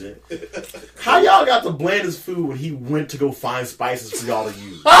how to use it. How y'all got the blandest food when he went to go find spices for y'all to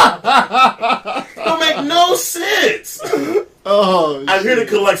use? Don't make no sense. Oh, I'm here to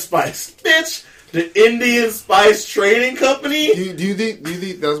collect spice, bitch. The Indian Spice Trading Company. Do you think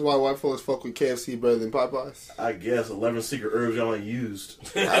that's why white folks fuck with KFC better than Popeyes? I guess 11 secret herbs y'all ain't used.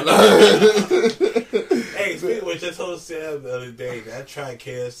 Hey, speaking of which, I told Sam the other day that I tried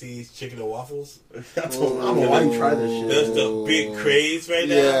KFC's chicken and waffles. I don't know why you tried this shit. That's the big craze right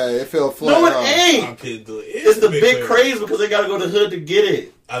now. Yeah, it felt flat. No, it ain't. I couldn't do it. It's the big craze because they gotta go to the hood to get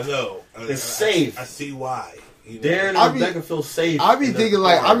it. I know. It's safe. I see why. You know? Darren and Rebecca feel safe. I be thinking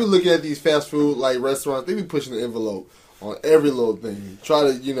like I be looking at these fast food like restaurants. They be pushing the envelope on every little thing.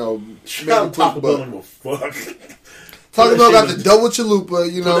 Try to Taco Bell don't give a fuck. Taco Bell got the double chalupa.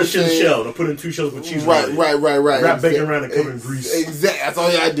 You know what I'm saying? Put shell. They'll put in 2 shells with cheese. Right. Wrap bacon around and cover in grease. Exactly. That's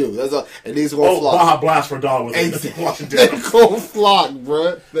all y'all do. That's all. And these gonna flock. Baja Blast for a dollar with exactly. They gonna flock,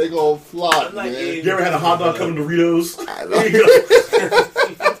 bruh. They gonna flock, man. You ever had a hot dog covered in Doritos? There you go.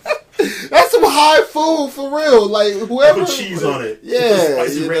 That's some high food for real. Like whoever put cheese on it. Yeah,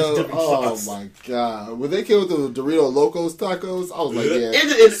 spicy ranch dipping sauce. My god! When they came with the Dorito Locos tacos, I was like, yeah.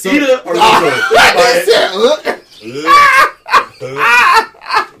 It's either or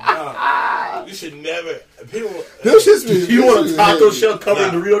you should never. People. You want a taco shell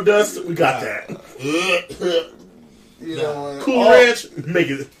covered in Dorito dust? We got that. You know, Cool Ranch, make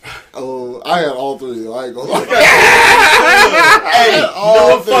it. Oh, I had all 3. I ain't gonna lie. Hey, you know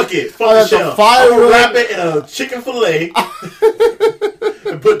what? Fuck it. Fuck the shell. I'm gonna wrap it in a chicken fillet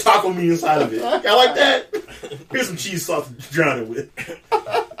and put taco meat inside of it. Y'all like that? Here's some cheese sauce to drown it with.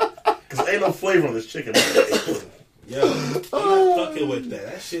 Because there ain't no flavor on this chicken. Yo, I'm not fucking with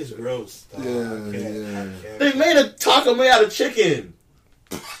that. That shit's gross. Yeah. They made a taco made out of chicken.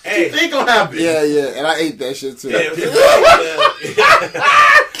 Hey, it ain't gonna happen. Yeah, and I ate that shit too. Yeah,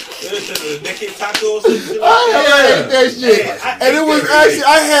 naked tacos. I ate that shit, and it was actually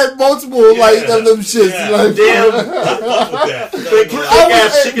I had multiple of them shits. Yeah. Like, damn.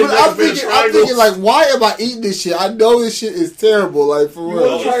 I'm thinking like, why am I eating this shit? I know this shit is terrible. Like for real. You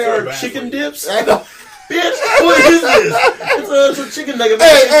wanna try our chicken dips? I know. Bitch, what is this? It's a chicken nugget.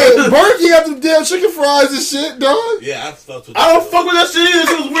 Hey, Burger King got them damn chicken fries and shit, dog. Yeah, I fucked with. I don't fuck with that shit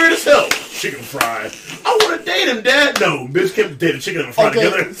either. It was weird as hell. Chicken fries. I want to date him, Dad. No, bitch can't date a chicken and a fry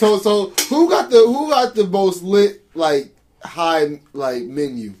together. So who got the most lit like high like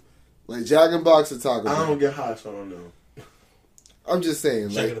menu, like Jack in the Box or Taco Bell? I don't get high, so I don't know. I'm just saying,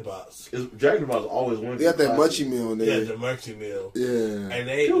 Jack in like, the Box. Jack in the Box always wins. they got that munchie meal, Yeah, nigga. the Munchie meal. Yeah, And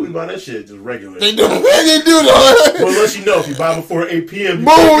they People be buying that shit just regular. they do though. Well, unless you know, if you buy before 8 p.m.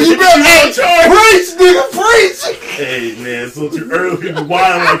 Boom, you better charge. preach, nigga, preach. Hey, man, it's a little too early. You be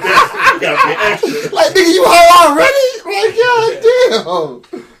wild like that. You gotta pay extra. Like, nigga, you high already? Like,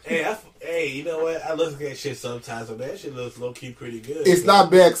 goddamn. Hey, you know what? I look at that shit sometimes, but that shit looks low key pretty good. It's not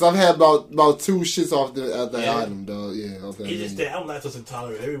bad because I've had about 2 shits off the Yeah. item, dog. Yeah, okay. It's just that I'm lactose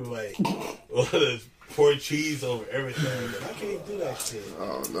intolerant. Everybody pour cheese over everything. But I can't do that shit.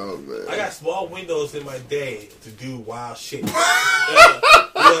 Oh no, man. I got small windows in my day to do wild shit. You know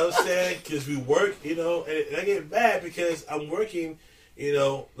what I'm saying? Because we work, you know, and I get mad because I'm working, you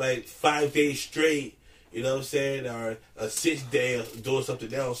know, like 5 days straight. You know what I'm saying? Or a 6th day of doing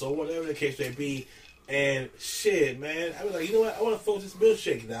something else. So whatever the case may be. And shit, man. I was like, you know what? I want to focus this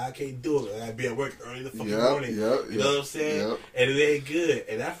milkshake. Nah, I can't do it. I gotta be at work early in the fucking morning. You know what I'm saying? Yep. And it ain't good.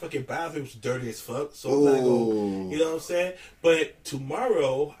 And that fucking bathroom was dirty as fuck. So I'm not going, you know what I'm saying? But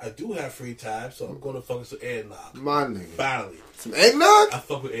tomorrow, I do have free time. So I'm going to focus with eggnog. My nigga. Finally. Some eggnog? I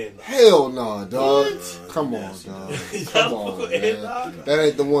fuck with eggnog. Hell no, dog. What? Come on, dog. Y'all Come on, fuck with man. eggnog? That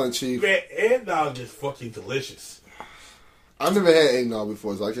ain't the one, Chief. Man, eggnog is fucking delicious. I've never had eggnog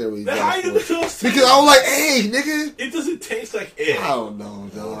before, so I can't really Man, how vouch you for it. because Because I don't like egg, nigga. it doesn't taste like egg. I don't know,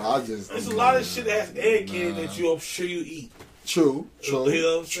 dog. There's a lot of shit that has egg in it that I'm sure you eat. True. You know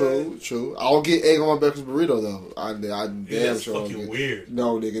what I'm saying? I don't get egg on my breakfast burrito though. I damn That's sure. I don't fucking get- weird.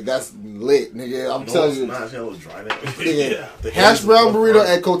 No, nigga, that's lit, nigga. I'm No, telling it's you. not. It's a little dry now. Nigga, Yeah. The hash head brown is burrito above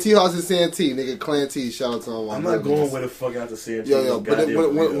at Cotija's in Santee, nigga. Clan T, shout out to all my I'm not brothers. going where the fuck out to see it. Yo, but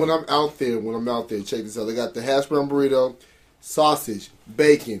when I'm out there, check this out. They got the hash brown burrito, sausage,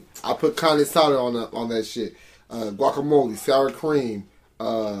 bacon. I put carne asada on that shit. Guacamole, sour cream.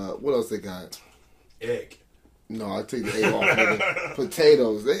 What else they got? Egg. No, I took the egg off. Nigga.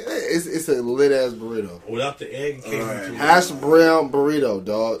 Potatoes. It's a lit ass burrito. Without the egg, it can't Alright. be too Hash brown burrito,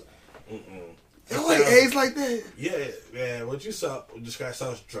 dog. You don't like eggs like that? Yeah, man. What you saw described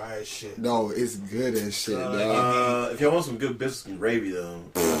sounds dry as shit. No, it's good as shit, dog. If y'all want some good biscuits and gravy, though,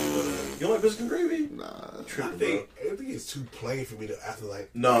 you don't like biscuits and gravy? Nah. I Tripping, think it's too plain for me to after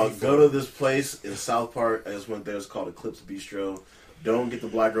like. No, go to this place in South Park. I just went there. It's called Eclipse Bistro. Don't get the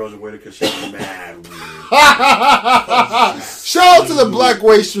black girls waiter because she's mad weird. Shout out to the black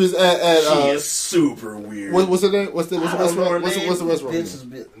waitress She at is super weird. what's the name? What's the I don't restaurant? know her What's name. the restaurant? Bitch name?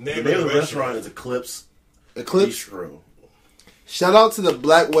 is the name of the restaurant is Eclipse Eclipse. Bistro. Shout out to the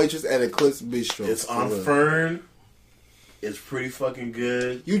black waitress at Eclipse Bistro. It's For on real. Fern. It's pretty fucking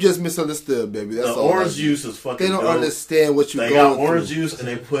good. You just misunderstood, baby. That's The all. orange juice is fucking They don't dope. understand what you're They going got orange through. juice and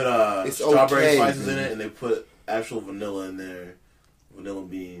they put It's strawberry okay, slices in man. it and they put actual vanilla in there. Vanilla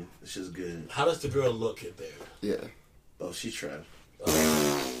bean. It's just good. How does the girl look in there? Yeah. Oh, she's trash.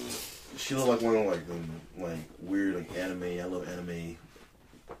 She look like one of them weird anime. I love anime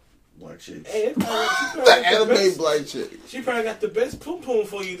black chicks. Hey, The anime black chick. She probably got the best pum pum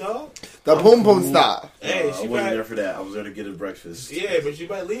for you, dog. The pom pom stop. Hey, I she wasn't probably. there for that. I was there to get a breakfast. Yeah, but you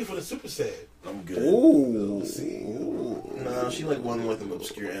might leave for the super set. I'm good. Ooh. No, she like one of them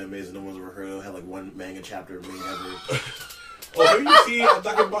obscure animes that no one's ever heard of. Had like one manga chapter maybe ever. Oh, have you seen I'm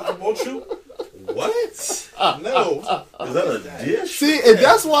talking about the Mochu? What? No. Is that a dish? See, and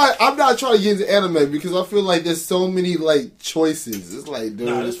that's why I'm not trying to get into anime because I feel like there's so many like choices. It's like, dude,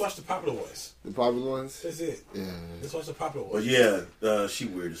 Nah, let's watch the popular ones. the popular ones. That's it. Yeah. Let's watch the popular But ones. yeah, she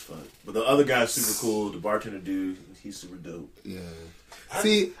weird as fuck. But the other guy's super cool. The bartender dude, he's super dope. Yeah.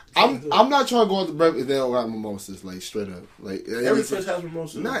 See, I'm not trying to go out to breakfast if they don't got mimosas, like straight up. Like Every place has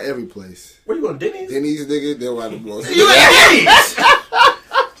mimosas. Not every place. Where you going, Denny's? Denny's, nigga, they don't got mimosas. You at Denny's?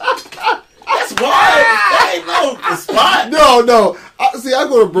 That's why. That ain't no spot. No. I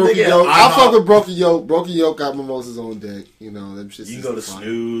go to Broken Nigga, Yoke. I IHOP. fuck with Broken Yoke. Broken Yoke got mimosas on deck. You know, them shits. You is can go to fine.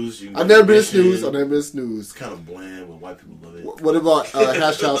 Snooze. You can I've go never to been to Mission. Snooze. I've never been to Snooze. It's kind of bland, but white people love it. What about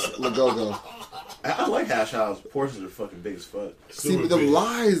Hash House Lagogo? I like Hash House. Portions are fucking big as fuck. See, but the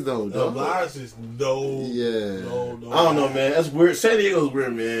lies though, The dog. lies is no. Yeah. No. I don't know, man. That's weird. San Diego's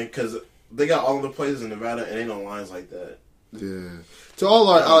weird, man, because they got all the places in Nevada and ain't no lines like that. Yeah. To all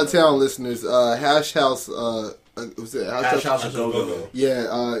our out of town listeners, Hash House What's it? Hash House of Go-Go.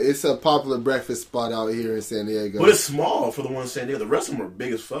 Yeah, it's a popular breakfast spot out here in San Diego. But it's small for the one in San Diego. The rest of them are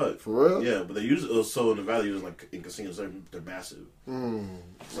big as fuck. For real? Yeah, but they usually so in Nevada, usually like in casinos, they're massive.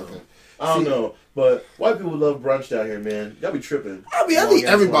 So, Okay. I don't know, but white people love brunch down here, man. Y'all be tripping. I think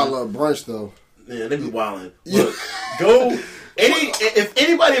everybody love brunch though. Yeah, they be wilding. Look, go. If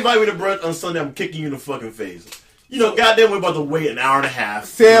anybody invite me to brunch on Sunday, I'm kicking you in the fucking face. You know, goddamn, we're about to wait an hour and a half.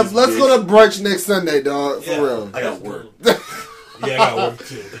 Sam, let's go to brunch next Sunday, dog. For real. I got work. Yeah, I got work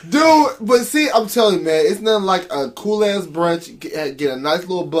too. Dude, but see, I'm telling you, man, it's nothing like a cool ass brunch. Get a nice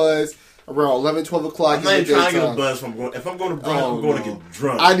little buzz around 11, 12 o'clock. I'm not even trying to get a buzz. If I'm going to brunch, I'm going to get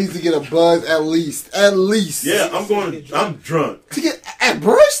drunk. I need to get a buzz at least. Yeah, I'm drunk. To get at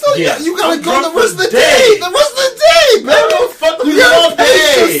brunch though? Yeah. You gotta I'm go drunk the rest of for the the day. day. The rest of the day, man. You gotta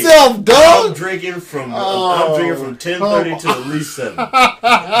pace day. yourself, I'm dog. drinking from 10:30 to at least 7.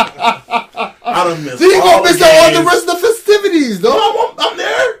 I don't miss. Then you all gonna miss the out on the games. rest of the festivities, dog. No, I'm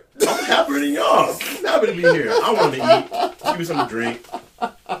there. I'm happier than y'all. I'm happy to be here. I want to eat. Give me something to drink.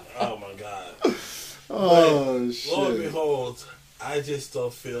 Oh my god. Oh Lo shit. and behold, I just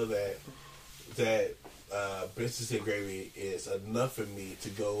don't feel that Biscuits and Gravy is enough for me to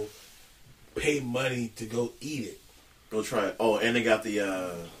go pay money to go eat it. Go try it. Oh, and they got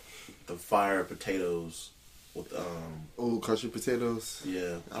the fire potatoes with Old country potatoes.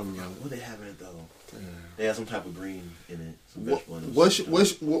 yeah. I forgot what they have in it though. They have some type of green in it. Some vegetable in it.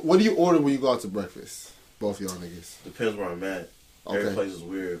 What do you order when you go out to breakfast? Both y'all niggas. Depends where I'm at. Okay. Every place is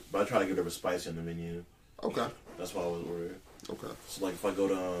weird, but I try to get whatever spicy on the menu. Okay. That's why I always order it. Okay. So like if I go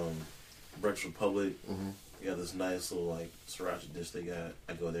to Breakfast Republic, they got this nice little like sriracha dish they got.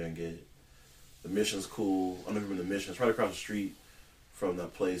 I go there and get it. The Mission's cool. I've never been to Mission. It's right across the street from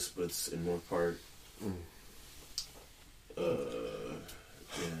that place, but it's in North Park. Yeah,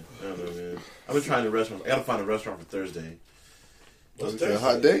 I don't know, man. I've been trying the restaurants. I gotta find a restaurant for Thursday. What's Okay, a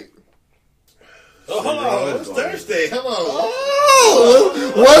hot date? Oh, hold on. It's Thursday. Hello.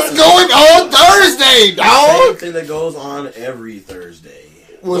 Oh, what's going on Thursday, Same dog? thing that goes on every Thursday.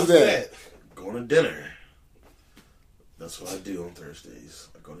 What's that? Going to dinner. That's what I do on Thursdays.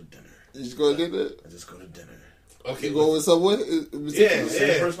 I go to dinner. You just go to dinner? I just go to dinner. Okay. You go with someone? Yeah. The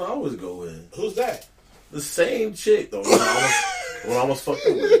same person I always go with. Who's that? The same chick, though. When I almost fucked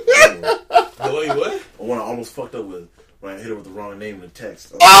up with. The way what? Or when I almost fucked up with. When I hit her with the wrong name in the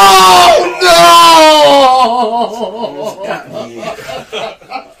text. Oh, Almost got me.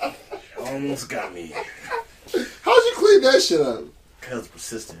 Almost got me. how'd you clean that shit up? Because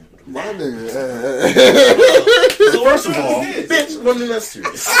persistent. My nigga. So first of all, bitch, wasn't that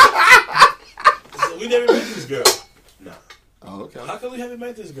serious. So we never met this girl. Nah. Oh, okay. How come we haven't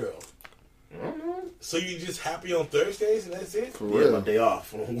met this girl? I don't know. So you just happy on Thursdays and that's it? For Yeah, real. my day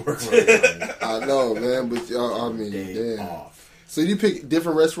off. I don't work Friday. I know, man, but I mean, Day damn. off. So you pick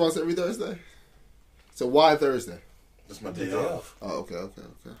different restaurants every Thursday? So why Thursday? That's my day off. Oh, okay.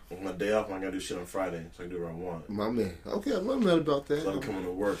 On my day off, I gotta do shit on Friday, so I can do what I want. My man. Okay, I'm not mad about that. So I'm coming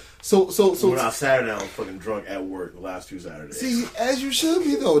to work. So When I Saturday, I'm fucking drunk at work the last 2 Saturdays. see, as you should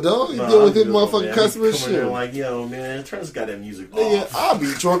be though, dog. You Nah, deal with I'm this good, motherfucking man. customer I be coming shit. there like, yo, man, turn this goddamn music Nigga, off. I'll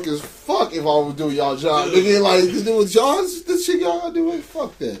be drunk as fuck if I was doing y'all job. Nigga, like, to do with y'all, this shit y'all doing,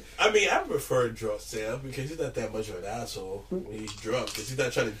 fuck that. I mean, I prefer drunk Sam because he's not that much of an asshole when he's drunk because he's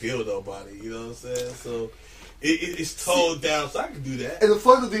not trying to deal with nobody. You know what I'm saying? So it's toned down, so I can do that. And the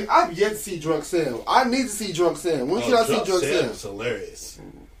funny thing, I've yet to see Drunk Sam. I need to see Drunk Sam. When can I see Drunk Sam? It's hilarious.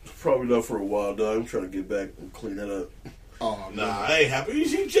 Probably not for a while, dog. I'm trying to get back and clean that up. Oh, Nah, I ain't happy.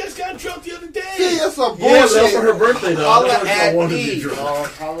 You just got drunk the other day. See, that's some Yeah, bullshit. that was for her birthday, dog. Holla That's why I at wanted to me, be drunk. dog.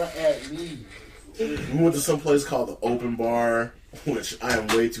 Holla at me. We went to some place called the Open Bar, which I am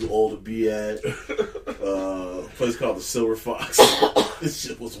way too old to be at. A place called the Silver Fox. This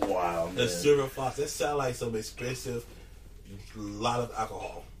shit was wild, The man. Silver Fox. That sound like some expensive, lot of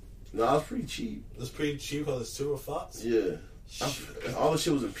alcohol. No, it was pretty cheap. It's pretty cheap called the Silver Fox. Yeah, all the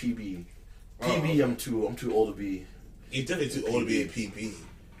shit was in PB. PB, I'm too old to be. You definitely too old to be in PB.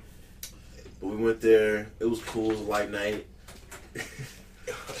 But we went there. It was cool. It was a light night.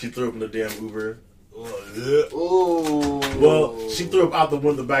 She threw up in the damn Uber. Ooh. Well, she threw up out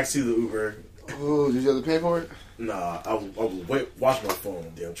the back seat of the Uber. Ooh, did you have to pay for it? Nah, I was watching my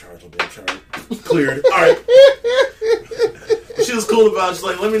phone. Damn charge. Cleared. All right. She was cool about it. She's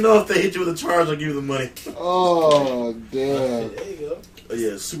like, let me know if they hit you with a charge. I'll give you the money. Oh, damn. There you go.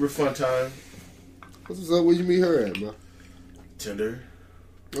 Yeah, super fun time. What's up? Where you meet her at, bro? Tinder.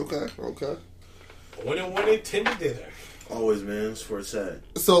 Okay. Winning Tinder dinner. Always, man. That's where it's at.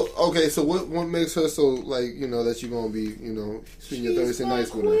 So, okay, so what makes her so, like, you know, that you're going to be, you know, spending your Thursday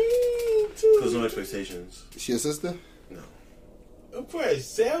nights with her? too. There's no expectations. She a sister? No. Of course,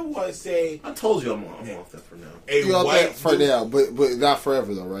 Sam want to say I told you I'm off that for now. a You off white that for dude- now, but not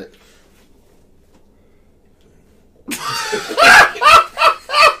forever though, right?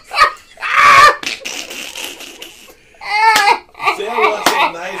 Sam wants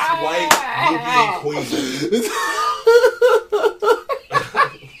a nice white Nubian queen.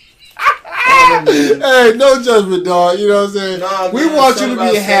 Hey, no judgment, dog. You know what I'm saying? Nah, we man, want you something to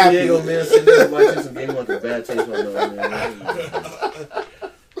about be San happy. Diego, man, sitting there watching some game like a bad taste right now, man.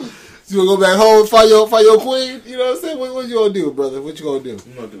 You wanna go back home, find your queen? You know what I'm saying? What you gonna do, brother? What you gonna do?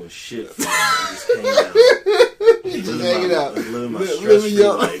 I'm not doing shit. I'm just hanging out. Just hanging out. Living my Living stress-free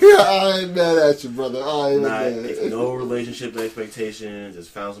your- life. I ain't mad at you, brother. I ain't Not, mad. no relationship expectations.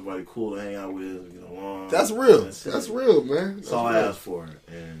 Just found somebody cool to hang out with, get along. That's real. That's That's it. real, man. That's all I asked for,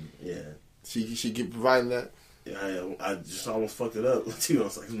 and yeah. She keep providing that. Yeah, I just almost fucked it up too. I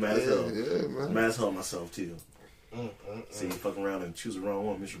was like, mad as hell. Yeah, man. Mad as hell at myself too. See, you fucking around and choose the wrong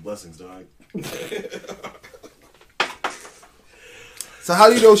one, miss your blessings, dog. So how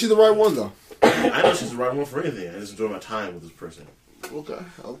do you know she's the right one though? I know she's the right one for anything. I just enjoy my time with this person. Okay.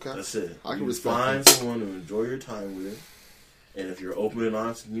 That's it. I can You respect find that. someone to enjoy your time with, and if you're open and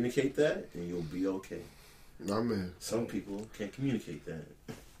honest to communicate that, then you'll be okay. Nah, man. Some people can't communicate that.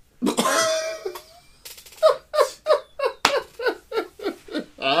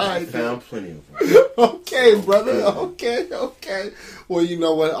 I Alright. found plenty of them. Okay, brother. Okay. Well, you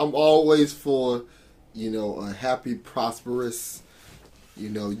know what? I'm always for, a happy, prosperous,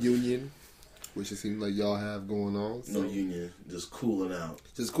 union, which it seems like y'all have going on. So. No union, just cooling out.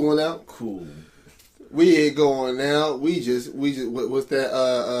 Just going out. Cool. We ain't going out. We just. What's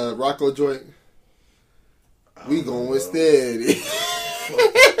that? Rocco joint. We going steady.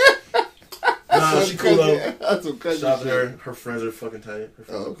 Nah, she cool though. That's some crazy Shout out to shit. her friends are fucking tight. Her friends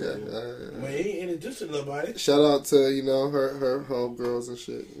Oh, are okay. cool. Man, he ain't introducing nobody. Shout out to her homegirls and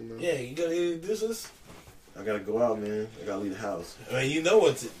shit. Yeah, you gonna introduce us? I gotta go out, man. I gotta leave the house. I mean, you know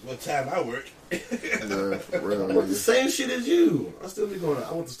what time I work. Yeah, for real. I work the nigga. same shit as you. I still be going out.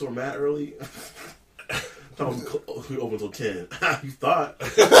 I went to the store mad early. We open until 10. You thought.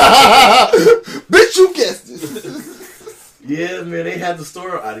 Bitch, you guessed it. Yeah, man, they had the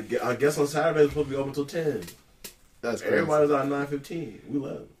store. I guess on Saturday it's supposed to be open until 10. That's crazy. Everybody was out at 9:15. We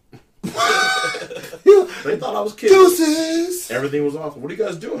left. They thought I was kidding. Deuces. Everything was awful. What are you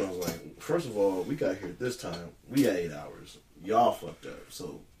guys doing? I was like, first of all, we got here at this time. We had 8 hours. Y'all fucked up.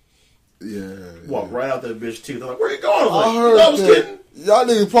 So Yeah. walk right out that bitch too. They're like, where you going? I was I like, heard I was that. kidding. Y'all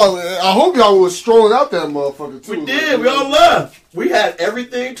niggas probably. I hope y'all was strolling out that motherfucker too. We did. We all left. We had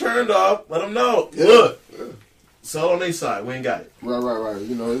everything turned off. Let them know. Yeah. Look. Sell on their side. We ain't got it. Right.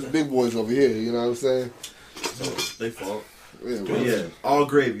 It's big boys over here. You know what I'm saying? So they fault. Yeah, But right. yeah, all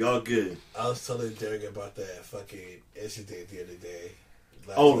gravy, all good. I was telling Derek about that fucking incident the other day.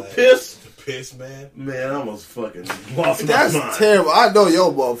 Oh, the piss? The piss, man. Man, I almost fucking lost That's my mind. terrible. I know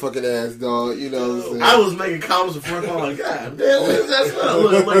your motherfucking ass, dog. You know what I'm saying? I was making comments before I called like, God damn, what is that smell?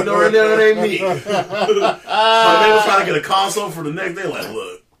 Look, like, no, right now, that ain't me. So they was trying to get a console for the next day. Like,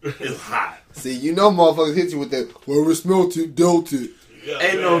 look, it's hot. See, motherfuckers hit you with that. Whoever smelt it, dealt it. Yeah,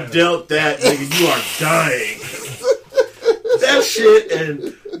 Ain't man. no dealt that, nigga. You are dying. That shit,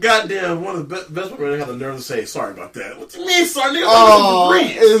 and goddamn, one of the best people have the nerve to say, sorry about that. What you mean, sorry, nigga? Oh, I'm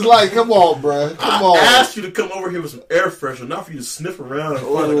it's like, come on, bruh. Come on. I asked you to come over here with some air freshener, not for you to sniff around and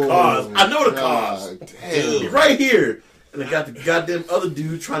find the cause. I know the cause. Damn. You're right here. And I got the goddamn other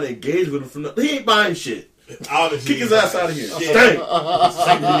dude trying to engage with him from the... He ain't buying shit. Obviously, Kick his ass out of here. Shit. Stank.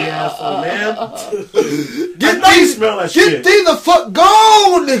 Stank in the asshole, man. Get I know you smell that Get shit. thee the fuck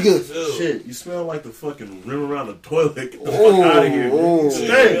gone, nigga. Dude. Shit, you smell like the fucking rim around the toilet. Get the Oh, fuck out of here. oh. You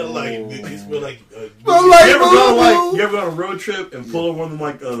Stank. smell like you smell like Smell like You ever boo-boo. you ever go on a road trip and pull over one of them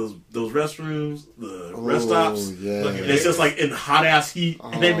like those restrooms, the rest stops? Yeah. Look at And it's just like in hot ass heat,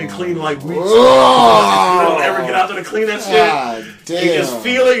 and they've been cleaning like weeks. Oh. You don't ever get out there to clean that shit. God You damn. just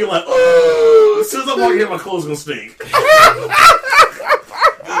feel it. You're like, oh! As soon as I walk in here, my clothes gonna stink.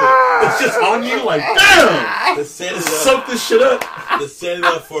 It's just on you, like, damn! to set it Soak this shit up. To set it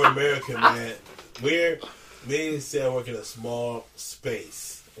up for America, man. Me and Sam work in a small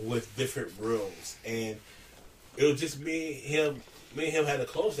space with different rooms, and it was just me and him had to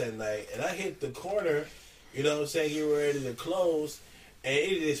close that night, and I hit the corner, you know what I'm saying, you were ready to close, and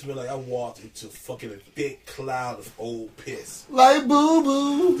it just felt like I walked into fucking a thick cloud of old piss. Like boo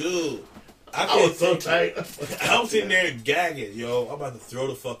boo. Dude, I was so tight. I'm sitting there gagging, yo. I'm about to throw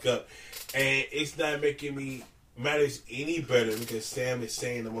the fuck up. And it's not making me matters any better because Sam is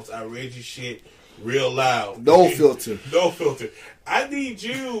saying the most outrageous shit real loud. No filter. No filter. I need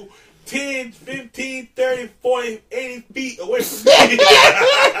you 10, 15, 30, 40, 80 feet away from me.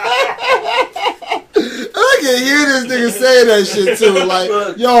 I can hear this nigga say that shit too.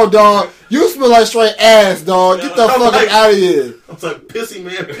 Like, yo, dog, you smell like straight ass, dog. Get the fuck out of here. I was like, pissy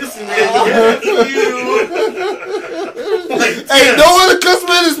man. Yeah, Hey, no other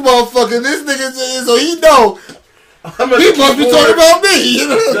customer in this motherfucker. This nigga said, so he know. He must be talking about me. You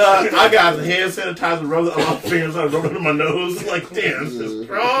know? I got the hand sanitizer rubbing on my fingers, I rubbing it on my nose. I'm like, damn, this is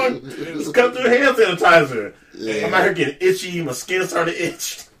strong. Just cut through hand sanitizer. Yeah. I'm out here getting itchy. My skin started to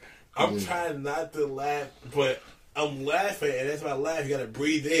itch. I'm trying not to laugh, but I'm laughing, and as I laugh, you gotta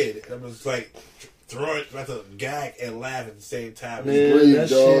breathe in. And I'm just like throwing, about to gag and laugh at the same time. Man, breathe, that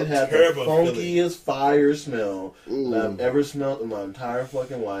dog. shit had the funkiest fire smell that I've ever smelled in my entire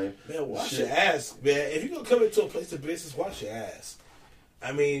fucking life. Man, wash your ass, man. If you're gonna come into a place of business, wash your ass.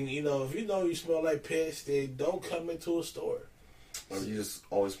 I mean, you know, if you know you smell like piss, then don't come into a store. Or you just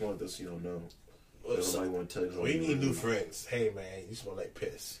always smell like this, you don't know. Nobody want to tell you. We need new friends. Hey, man, you smell like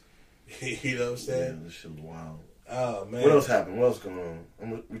piss. You know what I'm saying? Yeah, this shit was wild. Oh, man. What else happened? What else going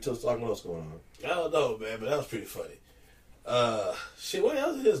on? We just talking what else going on? I don't know, man, but that was pretty funny. Shit, what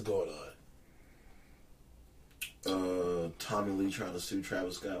else is going on? Tommy Lee trying to sue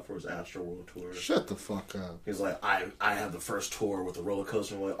Travis Scott for his Astro World tour. Shut the fuck up. He's like, I have the first tour with the roller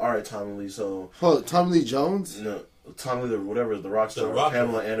coaster. I'm like, all right, Tommy Lee. So, Tommy Lee Jones? No, Tommy Lee, whatever, the rock star,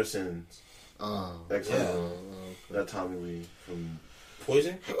 Pamela Anderson's ex. That Tommy Lee from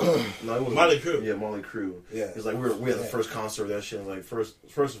Poison? No, it was Motley Crue. Yeah, Motley Crue. Yeah. It's like we had the first concert of that shit. Like first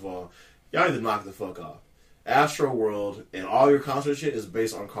of all, y'all need to knock the fuck off. Astro World and all your concert shit is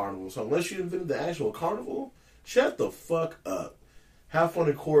based on Carnival. So unless you invented the actual Carnival, shut the fuck up. Have fun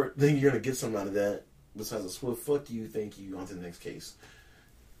in court, then you're gonna get something out of that. Besides a swift fuck you, thank you, on to the next case.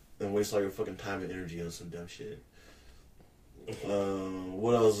 And waste all your fucking time and energy on some dumb shit.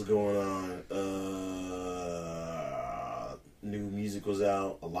 What else is going on? New music was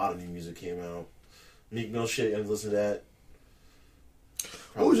out. A lot of new music came out. Meek Mill shit, and listen to that.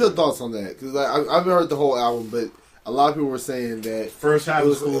 What was your thoughts on that? Because I haven't heard the whole album, but a lot of people were saying that first half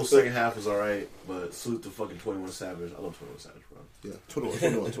was cool, second half was alright, but salute to fucking 21 Savage. I love 21 Savage, bro. Yeah,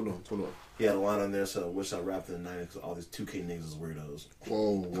 21. He had a line on there, so I wish I rapped in the 90s because all these 2K niggas is weirdos.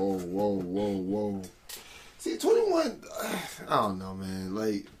 Whoa. See, 21, I don't know, man.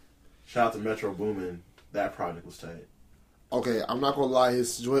 Like, shout out to Metro Boomin. That project was tight. Okay, I'm not gonna lie.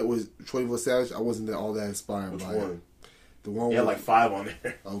 His joint was 24 Savage. I wasn't all that inspired by it. The one he had like 5 on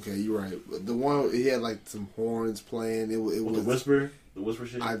there. Okay, you're right. The one he had like some horns playing. It was the whisper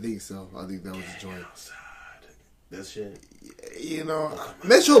shit. I think so. I think that was the joint. Outside. That shit. You know,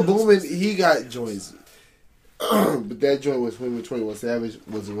 Metro Boomin, he got joints, but that joint was with 21 Savage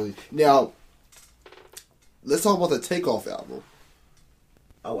wasn't really. Now, let's talk about the Takeoff album.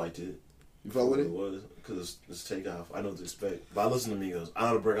 I liked it. You fuck with it? It was because it's Takeoff. I know what to expect. But I listen to Migos. I know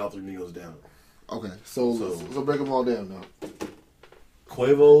how to break all 3 Migos down. Okay, so let's break them all down now.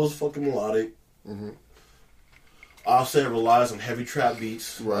 Quavo's fucking melodic. Mm-hmm. Offset relies on heavy trap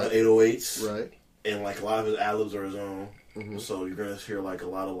beats, right? 808s, right? And like a lot of his ad-libs are his own. Mm-hmm. So you're gonna hear like a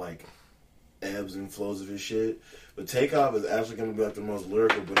lot of like ebbs and flows of his shit. But Takeoff is actually gonna be like the most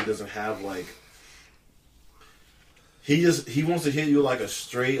lyrical, but he doesn't have like he wants to hit you like a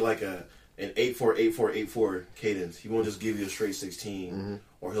straight like an 8/4 cadence. He won't just give you a straight 16,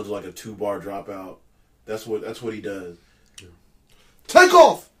 or he'll do like a 2-bar dropout. That's what he does.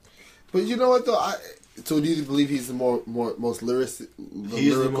 Takeoff. But you know what though? So do you believe he's the most lyrical?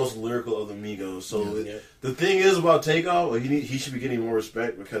 He's the most lyrical of the Migos. So the thing is about Takeoff, he should be getting more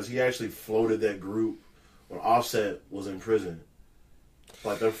respect because he actually floated that group when Offset was in prison.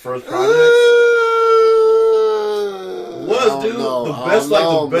 Like their first project was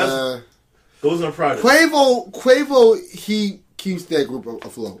the best. Man. Those are projects. Quavo, he keeps that group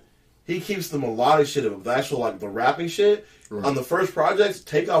afloat. He keeps the melodic shit of the actual like the rapping shit. Right. On the first projects,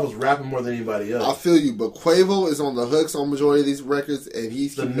 Takeoff was rapping more than anybody else. I feel you, but Quavo is on the hooks on majority of these records, and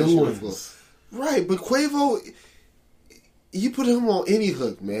he's the new ones. Right, but Quavo, you put him on any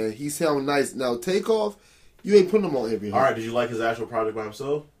hook, man. He sound nice. Now Takeoff, you ain't putting him on every hook. All right, did you like his actual project by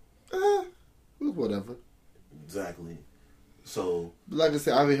himself? Whatever. Exactly. So, like I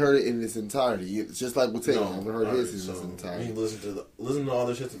said, I haven't heard it in its entirety. It's just like with Takeoff, I haven't heard his in its entirety. You listen to all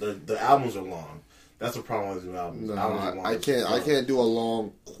this shit. The albums are long. That's the problem with the albums. No, I can't do a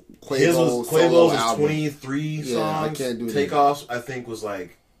long Quavo's was 23 songs. Yeah, I can't do that. Takeoff's, I think, was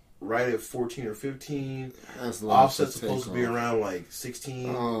like right at 14 or 15. That's long. Offset's supposed to be around like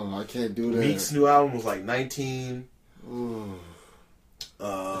 16. Oh, I can't do that. Meek's new album was like 19.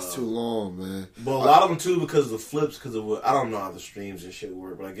 It's too long, man. But a lot of them too because of the flips, because of what I don't know how the streams and shit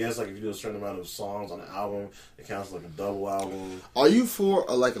work. But I guess like if you do a certain amount of songs on an album, it counts like a double album. Are you for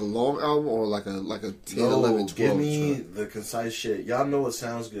a long album or like a 10, 11, 12? Give me the concise shit. Y'all know what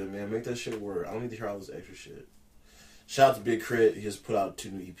sounds good, man. Make that shit work. I don't need to hear all this extra shit. Shout out to Big Crit. He just put out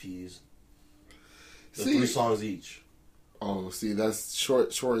 2 new EPs. They're 3 songs each. Oh, see, that's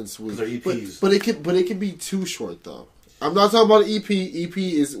short and sweet. They're EPs. But it can be too short though. I'm not talking about an EP. EP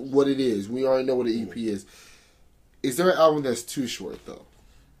is what it is. We already know what an EP is. Is there an album that's too short though?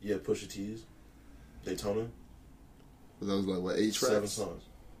 Yeah, Pusha T's Daytona. That was like what, 8 tracks? 7 songs.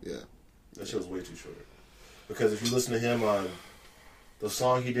 Yeah, that shit was way too short. Because if you listen to him on the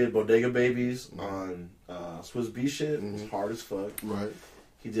song he did, Bodega Babies, on Swiss B shit, it was hard as fuck. Right.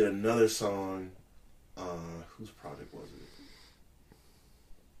 He did another song. Whose project was it?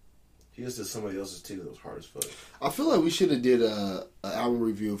 He just did somebody else's too that was hard as fuck. I feel like we should have did a album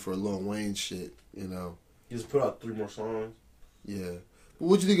review for Lil Wayne shit, you know. He just put out 3 more songs. Yeah. But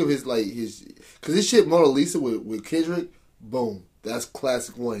what'd you think of his cause this shit Mona Lisa with Kendrick, boom. That's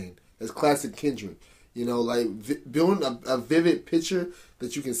classic Wayne. That's classic Kendrick. You know, like building a vivid picture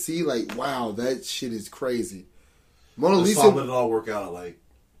that you can see, like, wow, that shit is crazy. Mona The Lisa. song Let It All Work Out, I like.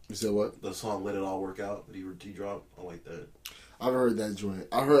 You said what? The song Let It All Work Out that he dropped, I like that. I've heard that joint.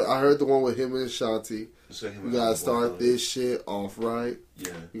 I heard the one with him and Ashanti. We gotta start this shit off right.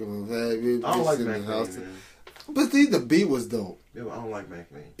 Yeah. You know what I'm saying? I don't like Mac Man. But the beat was dope. Yeah, but I don't like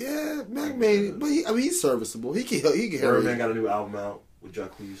Mac Man. Yeah, Mac Man. But he's serviceable. He can Birdman got a new album out with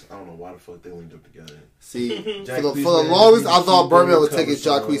Jacquees. I don't know why the fuck they linked up together. See, for the longest, I thought Birdman was taking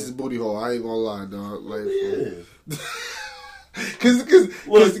Jacquees' booty hole. I ain't gonna lie, dog. Like, yeah. Because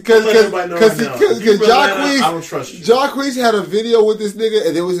Jacquees, I don't trust you. Jacquees had a video with this nigga,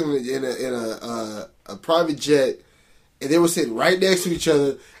 and they was in a private jet, and they were sitting right next to each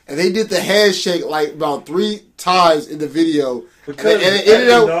other, and they did the handshake like about 3 times in the video, and it ended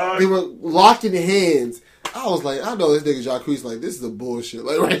up they were locked in hands. I was like, I know this nigga Jacquees, like, this is a bullshit,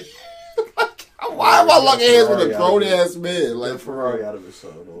 like, right. Why am I locking hands with a grown ass man? Like, Ferrari out of his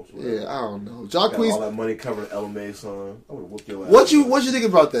son. Yeah, I don't know. Jacquees, all that money covering LMA son. I would have whooped your ass. What you think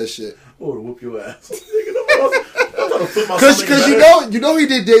about that shit? I would have whooped your ass. Because you know he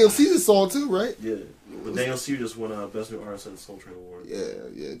did Daniel Caesar's song too, right? Yeah. But Daniel Caesar just won Best New Artist at the Soul Train Award.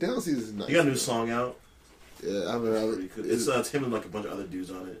 Yeah. Daniel Caesar's nice. He got a new song out. Yeah, it's him and like a bunch of other dudes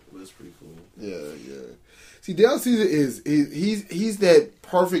on it, but it's pretty cool. Yeah. See, Daniel Caesar he's that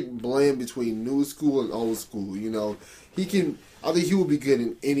perfect blend between new school and old school. You know, I think he will be good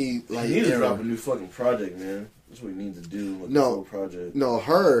in any like. He needs to drop a new fucking project, man. That's what he needs to do. Like, no project. No,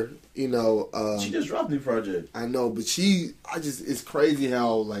 her. You know, she just dropped a new project. I know, but it's crazy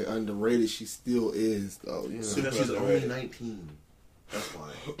how like underrated she still is, though. You know, she's only 19. That's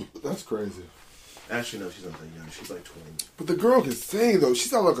why. That's crazy. Actually, no, she's not that young. She's like 20. But the girl can sing, though. She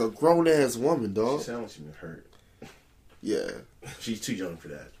sounds like a grown-ass woman, dog. She sounds like she's been hurt. Yeah. She's too young for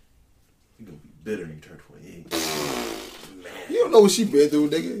that. You're going to be bitter when you turn 28. Man. You don't know what she been through,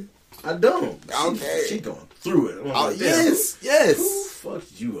 nigga. I don't. Okay. She going through it. Like, yes. Who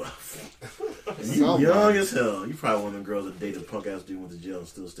fucked you up? You young as hell. You probably one of them girls that dated a punk-ass dude, went to jail and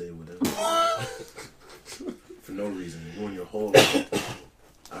still stayed with him. For no reason. You ruin your whole life.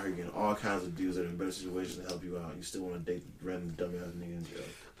 Out here getting all kinds of dudes that are in better situations to help you out. You still want to date random dumbass nigga in jail.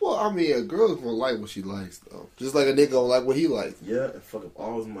 Well, I mean, a girl's gonna like what she likes, though. Just like a nigga gonna like what he likes. Yeah, and fuck up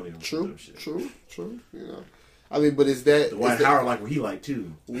all his money on True. shit. True. You know. I mean, but is that... Dwight Howard like what he like,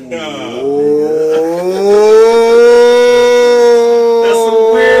 too. Oh. That's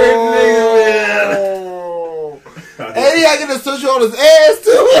some weird nigga, man. And he got to search on his ass,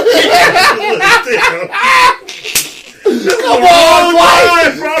 too. Come on,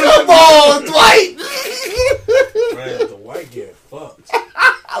 Dwight! Come on, Dwight! Man, the white get fucked.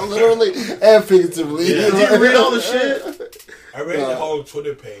 Literally and figuratively. Yeah. Did you read all the shit? I read the whole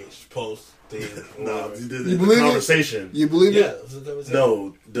Twitter page post thing. No, you believe conversation. You believe it? Yeah.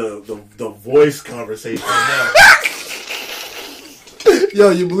 No, the voice conversation. Yo,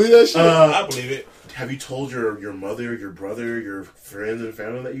 you believe that shit? I believe it. Have you told your mother, your brother, your friends and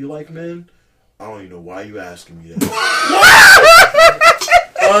family that you like men? I don't even know why you asking me that.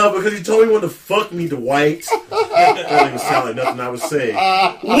 Because you told me when to fuck me, Dwight. That don't even sound like nothing I would say.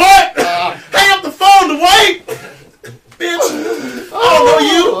 What? Hang up the phone, Dwight! Bitch! I don't know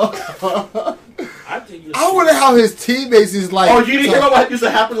you! I wonder how his teammates is like. Oh, you didn't hear about what used to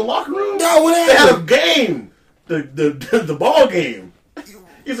happen in the locker room? No, what They happened? had a game. The ball game.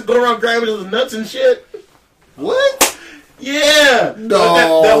 He used to go around grabbing his nuts and shit. What? Yeah.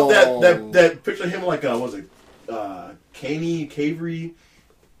 No. That picture of him like, was it Caney, Cavery?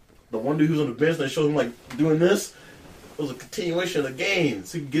 the one dude who's on the bench, they showed him like doing this. It was a continuation of the game,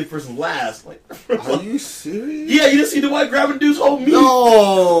 so he could get first and last. Like, are you serious? Yeah, you didn't see Dwight grabbing dude's whole meat.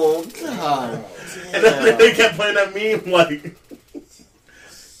 No, God. And then they kept playing that meme like,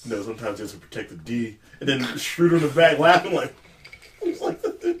 no, sometimes you have to protect the D. And then Schroeder in the back laughing like, he's like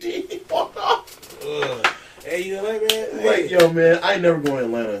the D walked off. Hey, you know what, man? Like, yo, man, I ain't never going to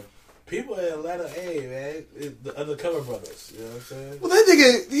Atlanta. People in Atlanta, hey, man, the Undercover Brothers. You know what I'm saying? Well, that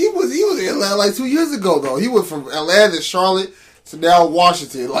nigga, he was in Atlanta like 2 years ago, though. He went from Atlanta to Charlotte to now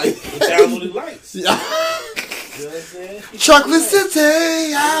Washington. Like, Downloaded lights. Yeah. You know what I'm saying? Chocolate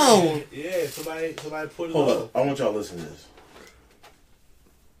City, ow. Yeah, somebody put it Hold on. up, I want y'all to listen to this.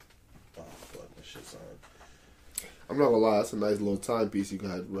 Oh, fuck, my shit's on. I'm not gonna lie, that's a nice little timepiece you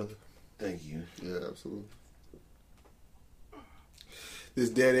got, brother. Thank you. Yeah, absolutely. This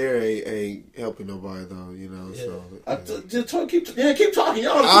dead air ain't helping nobody though, you know. Yeah. So Keep talking,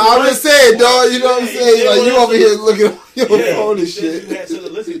 y'all. I'm just saying, dog. You know what I'm saying? Like you over here looking at your phone and shit. You had something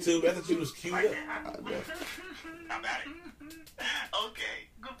to listen to. I thought you was queued up. How about it? Okay,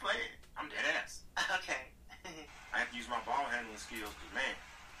 good play. I'm dead ass. Okay. I have to use my ball handling skills, cause man,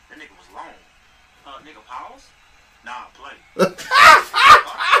 that nigga was long. Nigga pause? Nah, play.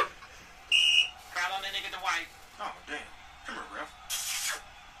 Foul on that nigga Dwight. Oh damn. Come here, ref.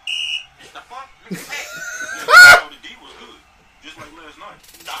 The fuck? Nigga, hey. The D was good. Just like last night.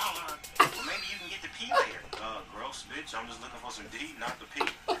 Nah. Well, maybe you can get the P later. Gross, bitch. I'm just looking for some D, not the P.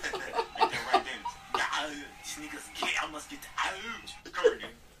 And then right then, this nigga's gay. I must get the ouch. Come here,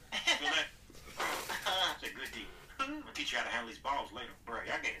 nigga. Feel that? It's a good D. I'm gonna teach you how to handle these balls later. Bro,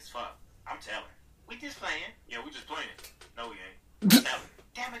 y'all gay as fuck. I'm telling. We just playing. Yeah, we just playing. No, we ain't.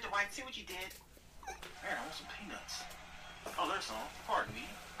 Damn it, Dwight. See what you did? Man, I want some peanuts. Oh, there's some. Pardon me.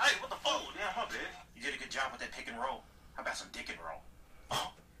 Hey, what the fuck? Oh, damn, my bad. You did a good job with that pick and roll. How about some dick and roll?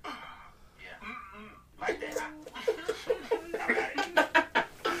 Oh. Yeah. Like that.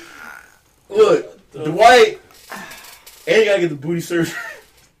 Look, Dwight, and you gotta get the booty surgery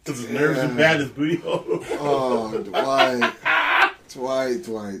because his nerves are bad. His booty hole. Oh, Dwight.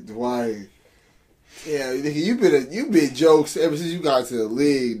 Yeah, nigga, you been jokes ever since you got to the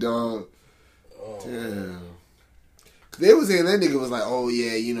league, dog. Oh, damn. They was saying that nigga was like, oh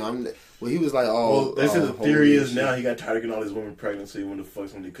yeah, you know, he was like, oh. Well, they said the theory is now he got tired of getting all these women pregnant, so he wanted to fuck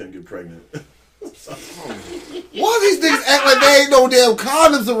someone he couldn't get pregnant. Why these niggas act like they ain't no damn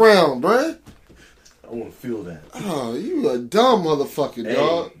condoms around, bruh? I want to feel that. Oh, you a dumb motherfucker, hey,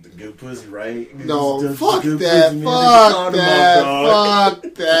 dog. The good pussy, right? No, fuck that.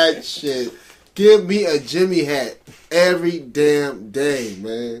 Fuck that shit. Give me a Jimmy hat every damn day,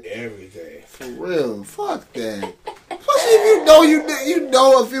 man. Every day. For real. Fuck that. Especially if you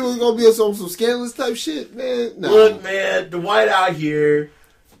know if it was gonna be some scandalous type shit, man. Nah. Look, man, Dwight out here.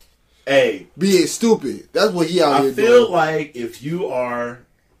 Hey, being stupid. That's what he out here doing. I feel like if you are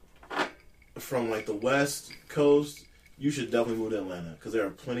from like the West Coast, you should definitely move to Atlanta because there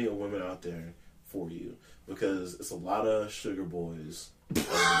are plenty of women out there for you because it's a lot of sugar boys.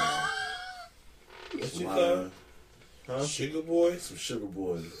 What you call? Huh? Sugar boys? Some sugar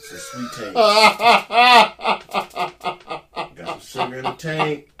boys. Some sweet tank. Got some sugar in the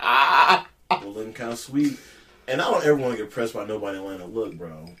tank. A little kind of sweet. And I don't ever want to get pressed by nobody in Atlanta. Look,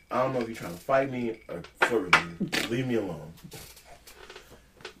 bro, I don't know if you're trying to fight me or flirt with me. Leave me alone.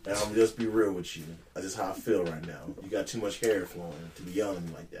 And I'm just be real with you. That's just how I feel right now. You got too much hair flowing to be yelling at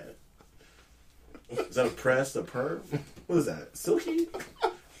me like that. Is that a press? A perm? What is that? Silky?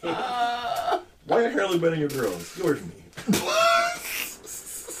 Why your hair look better than your girls? Yours me.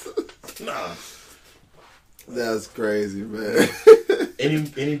 Nah. That's crazy, man.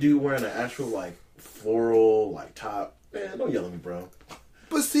 Any dude wearing an actual like floral like top, man, don't yell at me, bro.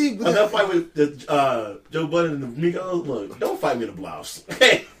 But see, that fight with the, Joe Budden and the Migos, look, don't fight me in a blouse.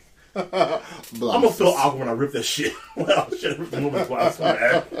 Hey, I'm gonna feel awkward when I rip that shit. Well, shit, rip the woman's blouse,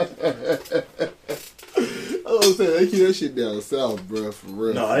 man. I was saying they keep that shit down south, bro. For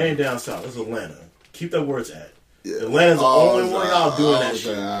real. No, it ain't down south. It's Atlanta. Keep that where it's at. Yeah. Atlanta's the only one y'all doing that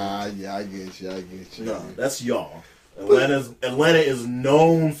shit. Yeah, I get you. No, that's y'all. Atlanta is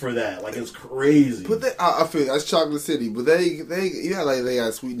known for that. Like, it's crazy. But I feel that's Chocolate City. But they like they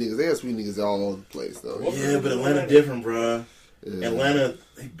got sweet niggas. They got sweet niggas all over the place though. Yeah, but Atlanta different, bro. Yeah. Atlanta,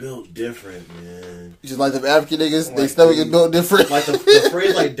 they built different, man. Just like the African niggas, like, they stomach is built different. Like the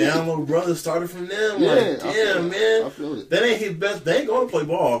phrase like Down Low Brothers started from them. Yeah, like, damn, man. I feel it. That ain't his best. They ain't going to play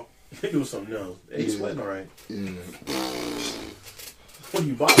ball. They do something else. They ain't sweating all right. Yeah. What do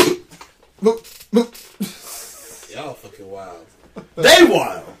you buy? Y'all fucking wild. They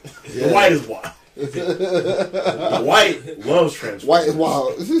wild. Yeah. The white is wild. White loves Transformers. White is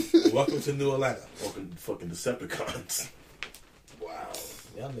wild. Welcome to New Atlanta. Fucking Decepticons. Wow,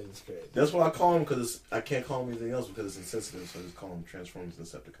 y'all niggas crazy. That's what I call them because I can't call them anything else because it's insensitive. So I just call them Transformers and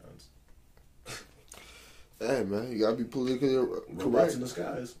Decepticons. Hey man, you gotta be politically Robots correct. in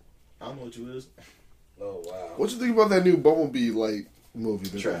disguise. I don't know what you is. Oh wow. What you think about that new Bumblebee like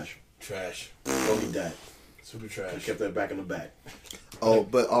movie? Trash. Trash. Don't need that. Super I trash. kept that back in the back. Oh,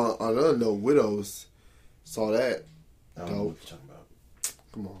 but on another note, Widows saw that. I don't know what you're talking about.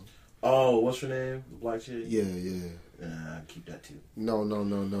 Come on. Oh, what's her name? The black chick? Yeah, yeah. Nah, keep that too. No.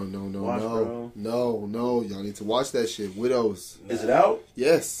 Watch, bro. No. Y'all need to watch that shit. Widows. Is it out?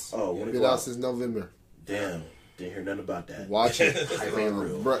 Yes. Oh, when it been go out out? since November. Damn. Didn't hear nothing about that. Watch it. Hype ain't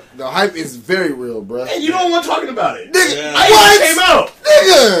real. Bruh, the hype is very real, bruh. And you don't want talking about it. Nigga, Yeah. I even came out.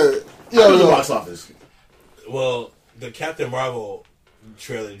 Nigga! Yo, the Yo, box office. Well, the Captain Marvel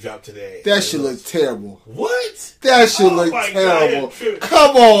trailer dropped today. that shit looked terrible. What? That shit Oh looked my God, terrible. you're tripping.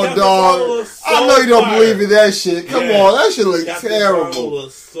 Come on, Captain Marvel dog. was so I know you don't fire. believe in that shit. Come Yeah. on, that shit looked Captain Marvel terrible.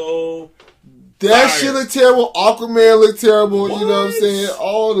 was so. That fire. shit looked terrible. Aquaman looked terrible. You know what I'm What? saying?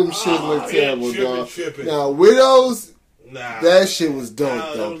 All them shit Oh, looked yeah, terrible, tripping, dog. tripping. Now, Widows, Nah. that shit was dope,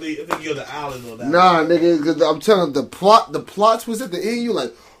 I though. think you're the island on that. Nah, nigga, because I'm telling you, the plot twist at the end, you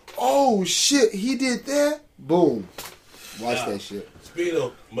like, oh shit, he did that? Boom. Watch that shit. Speaking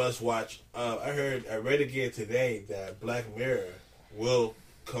of must watch, I read again today that Black Mirror will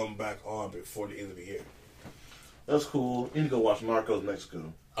come back on before the end of the year. That's cool. You need to go watch Narcos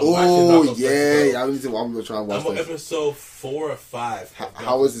Mexico. I'm watching Oh, Narcos yeah. Mexico. I'm going to try and watch I'm on that. episode 4 or 5.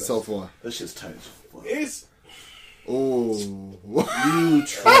 How is it so far? That shit's tight as fuck. It's Oh. You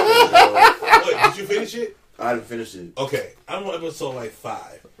tripping, bro. what? Did you finish it? I didn't finish it. Okay, I'm on episode like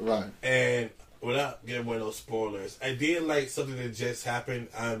 5, Right. and without getting one of those spoilers, I did like something that just happened.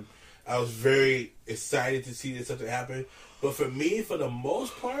 I was very excited to see that something happened, but for me, for the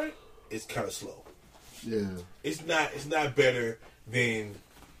most part, it's kind of slow. Yeah. It's not better than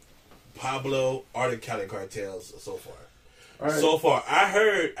Pablo or the Cali Cartels so far. All right. So far,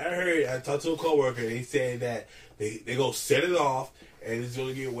 I talked to a coworker and he said that they go set it off and it's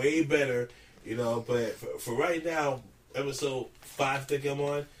gonna get way better, you know. But for right now, episode 5, I think I'm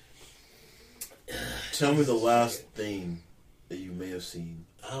on. Tell me the last thing that you may have seen.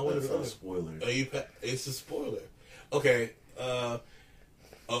 I don't want That's to not a spoiler. It's a spoiler. Okay, a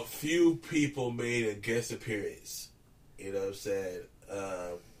few people made a guest appearance. You know what I'm saying?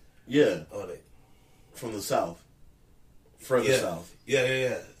 Yeah, On it. from the south. Further south.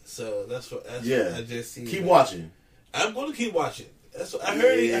 Yeah. So that's what I just seen. Keep watching. I'm going to keep watching. That's what I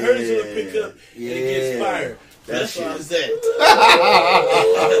heard. I heard it's going to pick up and it gets fired. That's what I said.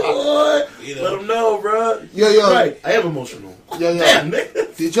 You know, Let them know, bro. Yo. Right. I am emotional. Yo. Damn,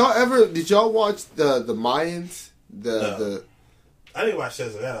 nigga. Did y'all watch the Mayans? No. I didn't watch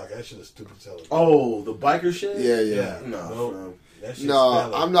Shazam. That shit is stupid television. Oh, the biker shit? Yeah. No. That shit's No,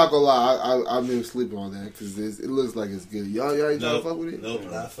 valid. I'm not gonna lie. I've been sleeping on that because it looks like it's good. Y'all ain't trying to fuck with it? Nope,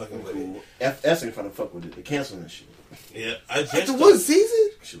 not fucking with it. Cool. FS ain't trying to fuck with it. They canceling that shit. Yeah, I just After one season?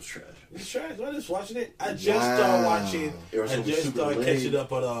 She was trash. It's trash. I'm just watching it. I just started watching. It was I so just super started lame. catching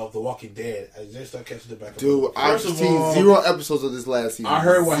up on The Walking Dead. I just started catching it back up. Dude, I've First of seen all, 0 episodes of this last season. I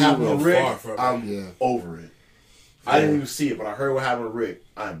heard what happened Zero. to Rick. Far from it. I'm over it. I didn't even see it, but I heard what happened to Rick.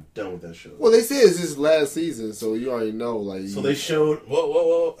 I'm done with that show. Well, they said it's his last season, so you already know. Like, So they showed.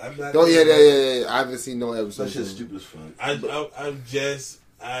 Whoa! I'm not. Oh yeah. I haven't seen no That episodes. shit's stupid as fuck. I don't know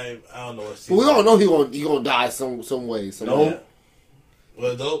what. But we all know he gonna die some way. No. Yeah.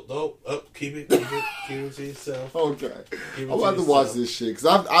 Well, don't keep it to yourself. Okay. Keep it I'm about to yourself. watch this shit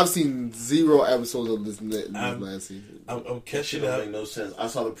because I've seen 0 episodes of this last season. I'm That shit catching don't up. make no sense. I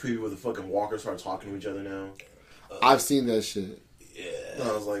saw the preview where the fucking walkers start talking to each other now. I've seen that shit. And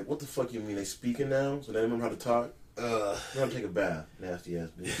I was like, what the fuck you mean? They speaking now? So they remember how to talk? Uh, I'm gonna take a bath. Nasty ass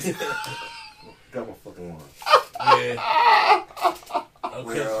bitch. Got my fucking line. yeah. I'm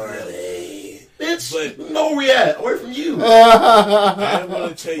Where catching are up. they? Bitch, But- no we at? Away from you. I'm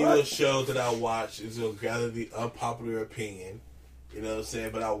going to tell you a show that I watched. It's going to gather the unpopular opinion. You know what I'm saying?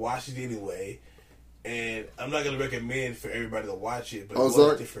 But I watched it anyway. And I'm not going to recommend for everybody to watch it. But it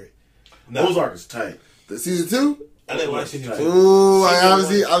Ozark? was different. No, Ozark is tight. The season 2? I didn't watch season 2. Ooh, I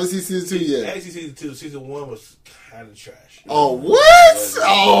Season haven't seen season 2 yet. Actually, season 2. Season 1 was kind of trash. Oh what?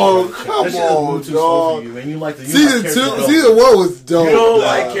 Oh That come shit is on, moving too slow for dog. you, man. You like the Season like 2, season 1 was dope. You don't Nah.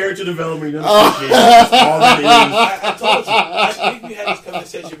 like character development. You don't appreciate it. That's all it is. I told you. I think we had this conversation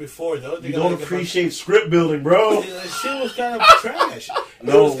conversation before. The only thing You don't appreciate script building, bro. that shit was kind of trash.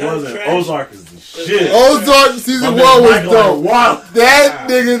 No, it kinda wasn't. trash. Ozark is the shit. Ozark season My 1 was Michael dope. Wow. That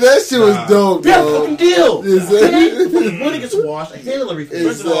nigga, that shit was dope, Yeah, bro. fucking deal. Exactly. Money gets washed. I handle everything.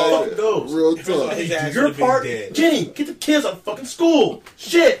 First of all, Fucking goes. Real First of all, talk. his ass Your would've been part, dead. Jenny, get the kids out of fucking school.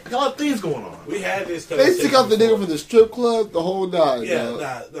 Shit, I got a lot of things going on. We had this They conversation. took out the nigga before. from the strip club, the whole nine. Yeah,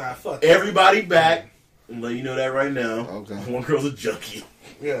 dog. nah, fuck. Everybody back. I'm letting you know that right now. Okay. One girl's a junkie.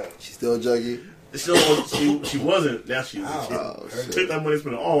 Yeah. She still juggy. She wasn't. Now she is. Oh, She shit. took that money,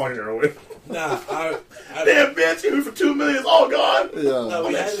 spent it all on heroin. Nah, Damn, bitch, you for $2 million, it's all gone. Yeah. No,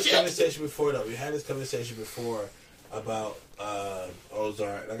 we that had this shit. conversation before, though. We had this conversation before about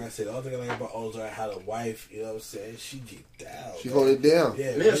Ozark. Like I said, the only thing I like about Ozark, how the wife, you know what I'm saying, she get down. She man. hold it down.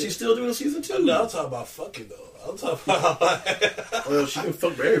 Yeah, Man, she's still doing season 2. No, I'm talking about fucking, though. I'm talking about... Well, she can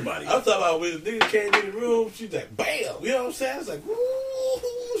fuck for everybody. I'm talking about when the nigga came in the room, she's like, bam! You know what I'm saying? It's like, woo!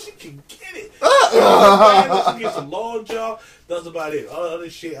 She can get it. She gets a long jaw. That's about it. All the other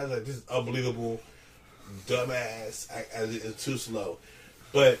shit, I was like, this is unbelievable. Dumbass. It's too slow.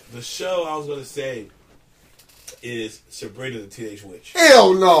 But the show I was going to say is Sabrina the Teenage Witch.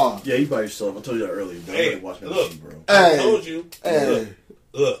 Hell no. Yeah, you by yourself. I told you that earlier. Don't Hey, really watch that look. shit, bro. I Hey. told you. Hey.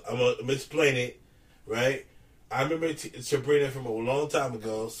 Look, I'm going to explain it, right? I remember Sabrina from a long time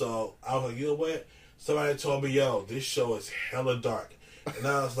ago, so I was like, you know what? Somebody told me, yo, this show is hella dark. And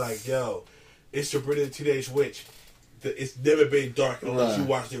I was like, yo, it's Sabrina the Teenage Witch. It's never been dark unless you Right.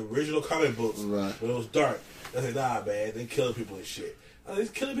 watch the original comic books Right. when it was dark. I said, nah, man, they killing people and shit. I was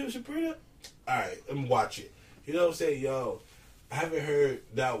like, killing people, Sabrina? Alright, let me watch it. You know what I'm saying? Yo, I haven't heard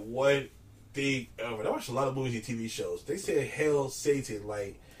that one thing ever. I watched a lot of movies and TV shows. They said hell Satan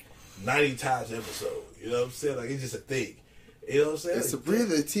like 90 times an episode. You know what I'm saying? Like, it's just a thing. You know what I'm saying? Is Sabrina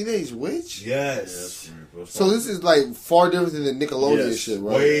the Teenage Witch? Yeah, Yes. that's weird, bro. So this is like far different than the Nickelodeon Yes. shit,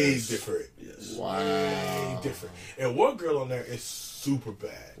 right? Way Yes. different. Yes. Way different. And one girl on there is super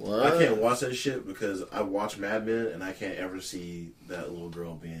bad. Word. I can't watch that shit because I watch Mad Men and I can't ever see that little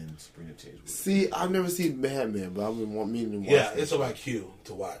girl being Sabrina Teenage Witch. See, I've never seen Mad Men, but I've been meaning to watch Yeah, that it's shit. on my queue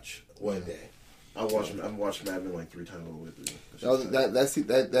to watch one day. I've watched Mad Men like 3 times all the way through.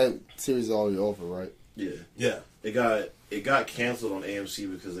 That series is already over, right? Yeah. Yeah. It got canceled on AMC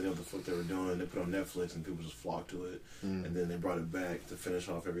because they didn't know what the fuck they were doing. They put it on Netflix and people just flocked to it. And then they brought it back to finish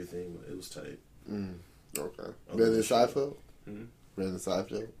off everything. It was tight. Okay. I Better love than the show. Seinfeld? Hmm? Better than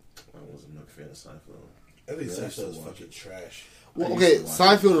Seinfeld? I wasn't a fan of Seinfeld. I think Yeah, I Seinfeld still is watch fucking trash. Well, I okay, used to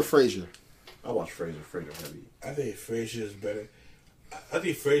watch Seinfeld or Frasier? I watched Frasier heavy. I think Frasier is better. I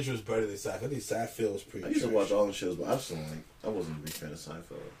think Frasier was better than Seinfeld. I think Seinfeld was pretty I used to trash. watch all the shows, but I wasn't a big fan of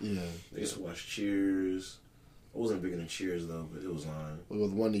Seinfeld. Yeah. I used to watch Cheers. I wasn't big into Cheers though, but it was on. It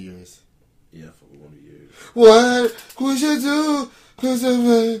was Wonder Years. Yeah, for one of years. What would you do? Cause I'm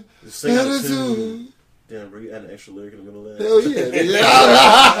a Just sing out of attitude. tune. Damn, bro, you add an extra lyric in the middle of that. Hell yeah. nigga.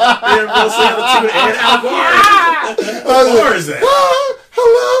 Damn, bro, sing out of tune and Al Gore. What bar is that?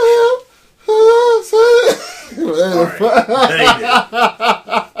 Hello,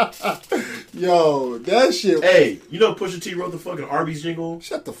 That ain't it. Yo, that shit. Hey, you know Pusha T wrote the fucking Arby's jingle?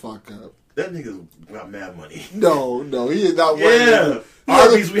 Shut the fuck up. That nigga got mad money. No, he is not. Yeah.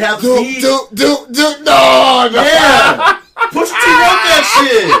 Arby's, we have the feed. No. Yeah. Pusha T wrote that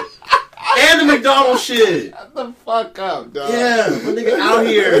shit. And the McDonald's shit. Shut the fuck up, dog. Yeah, my nigga out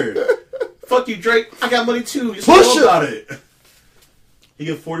here. Fuck you, Drake. I got money too. Just Push know it. about it. He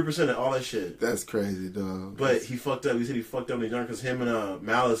get 40% of all that shit. That's crazy, dog. But he fucked up. He said he fucked up in the yarn because him and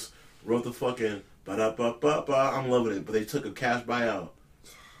Malice wrote the fucking ba-da-ba-ba-ba. I'm loving it. But they took a cash buyout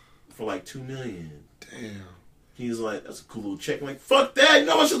for like $2 million. Damn. He's like, that's a cool little check. I'm like, fuck that. You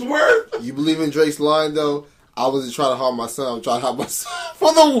know how much it's worth? You believe in Drake's line though? I wasn't trying to harm my son. I'm trying to harm myself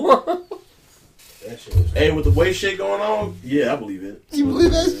for the world. That shit was Hey, with the way shit going on, yeah, I believe it. You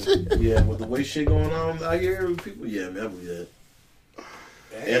believe that shit? Yeah, with the way shit going on out here with people, yeah, man, I believe that.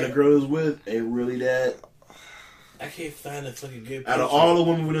 Damn. And the girl is with ain't really that. I can't find a fucking good Out of picture. all the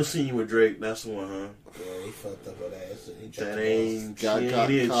women we done seen you with Drake, that's the one, huh? Yeah, he fucked up on that. He dropped That the ain't, she Got ain't caught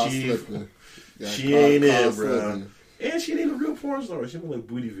it, chief. slipping. Got She caught ain't it, bro. slipping. And she ain't a real porn star. She make like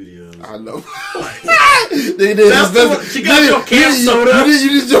booty videos. I know. They did. That's the one. She got your can soda. You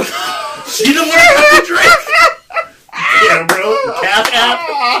did your. She the one that got the Drake. Yeah, bro. The Cash app.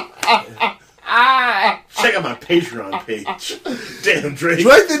 Check out my Patreon page. Damn, Drake.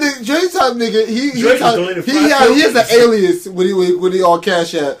 Drake type nigga. Drake has donated He 5 has an tokens. alias when he on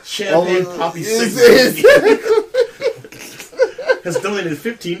Cash App. Champagne Oh, Poppy it's- 6 has donated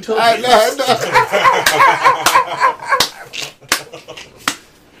 15 tokens. I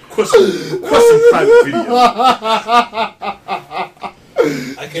Request some private video.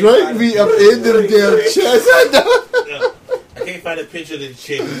 Drake be up into the damn chest. I know. I can't find a picture of the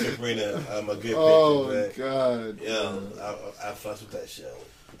chick with Sabrina. A good picture. Oh God. Yo, I fuss with that show.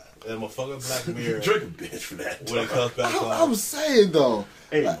 That motherfucker Black Mirror. Drake a bitch for that. When it comes back on. I'm saying though.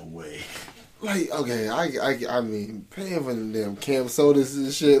 Ain't no way. Like, okay, I mean, paying for them damn Cam sodas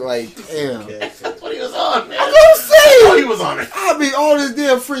and shit, like, damn. That's what he was on, man. That's what I'm saying. Oh, he was on it. I mean, all this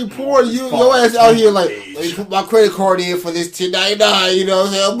damn free porn, your ass out here like, let me put my credit card in for this $10.99, you know what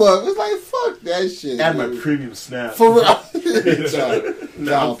I'm saying? But it's like, fuck that shit. Add dude. my premium snap. For real. No,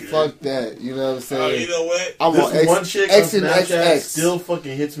 Nah, fuck that. You know what I'm saying? You know what? I'm on This one chick on X and Snapchat XX. still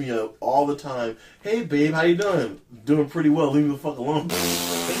fucking hits me up all the time. Hey, babe, how you doing? Doing pretty well. Leave me the fuck alone.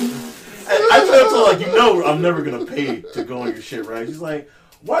 I tell her, like, you know, I'm never gonna pay to go on your shit, right? She's like,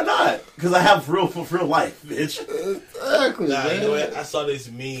 why not? Because I have real life, bitch. Exactly, Nah, man. you know what? I saw this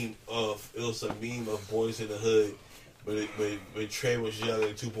meme of Boys in the Hood, but when Trey was young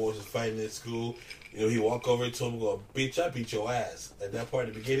and two boys was fighting in school. You know, he walked over to him and go, bitch, I beat your ass. At that part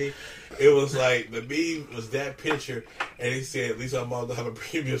in the beginning, it was like, the meme was that picture, and he said, at least I'm on to have a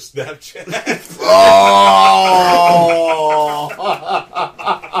premium Snapchat.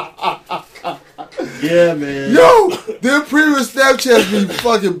 Yeah, man. Yo, their previous Snapchats be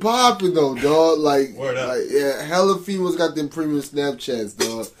fucking popping though, dog. Like, Word up. yeah, hella females got them premium Snapchats,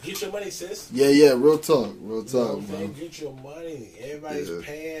 dog. Get your money, sis. Yeah, real talk, You know what I'm bro. saying? Get your money. Everybody's Yeah.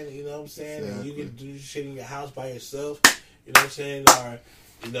 paying, you know what I'm saying? And you Exactly. can do shit in your house by yourself, you know what I'm saying? Or,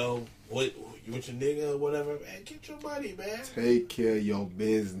 you know, with your nigga or whatever. Man, get your money, man. Take care of your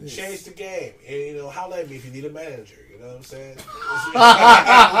business. Change the game. And, you know, holler at me if you need a manager. You know what I'm saying?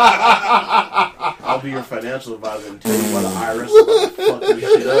 I'll be your financial advisor and tell you why the IRS is gonna fuck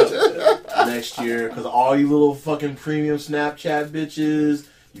this shit up next year. Because all you little fucking premium Snapchat bitches,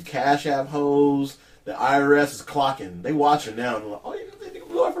 you Cash App hoes, the IRS is clocking. They watching now and they're like, oh, you can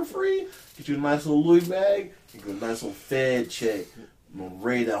do it for free? Get you a nice little Louis bag, you get a nice little Fed check. I'm gonna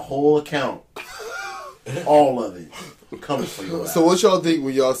raid that whole account. All of it. Coming for you. So what y'all think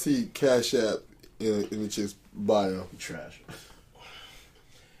when y'all see Cash App in the chick's bio? Trash.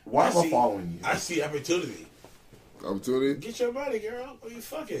 Why am I following you? I see opportunity. Opportunity? Get your money, girl. Or you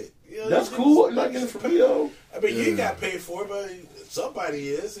fuck it. You know, That's you cool. just- I'm not getting it from you though. I mean, you Yeah. ain't got paid for it, but somebody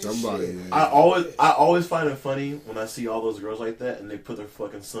is. and Somebody. shit. Yeah. I always find it funny when I see all those girls like that and they put their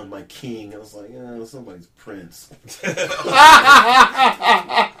fucking son like king and it's like, yeah, somebody's prince.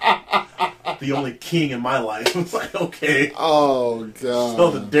 The only king in my life. It's like, okay. Oh god.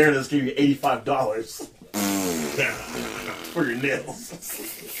 So the Darren gave you $85 for your nails.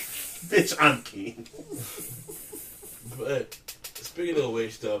 Bitch, I'm king. But speaking of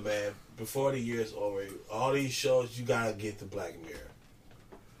which, though, man, before the year's over, all these shows you gotta get the Black Mirror.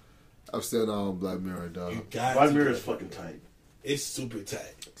 I'm still not on Black Mirror, dog. You got Black to Mirror get is fucking tight. It's super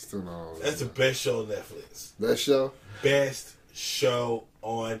tight. Still not on. That's the best show on Netflix. That show? Best show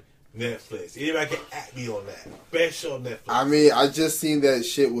on Netflix. Anybody can at me on that. Best show on Netflix. I mean, I just seen that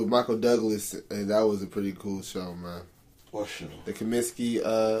shit with Michael Douglas, and that was a pretty cool show, man. What show? The Kaminsky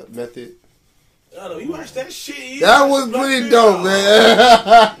method. I don't know. You watch that shit? You That watch was Black pretty Mirror? dope, man.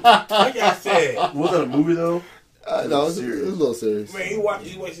 Like I said, Was that a movie though? No, it was a little serious. man, you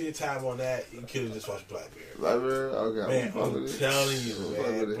wasted your time on that. You could have just watched Black Mirror. Black Mirror? Okay. Man, I'm fuck I'm with it. telling you, I'm fuck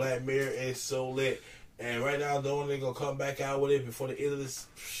with man, it. Black Mirror is so lit. And right now, the only they're gonna come back out with it before the end of this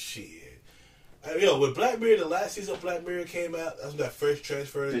shit. With Black Mirror, the last season of Black Mirror came out. That was that first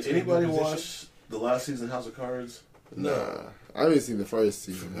transfer. Did to the new anybody position. watch the last season of House of Cards? Nah, I haven't seen the first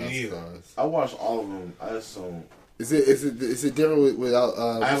season. Me House either. of Cards. I watched all of them. I just don't. Is it different without?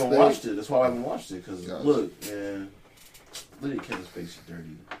 I haven't Spade? watched it. That's why I haven't watched it. Because Gotcha. look, man, Lydia Kevin's face is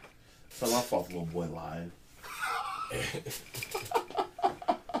dirty. It's not my fault the little boy lied.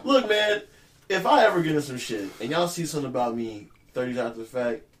 Look, man, if I ever get in some shit and y'all see something about me 30 years after the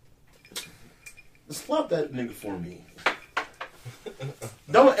fact, slap that nigga for me.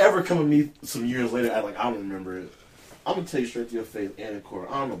 Don't ever come at me some years later act like I don't remember it. I'm gonna tell you straight to your face and in court.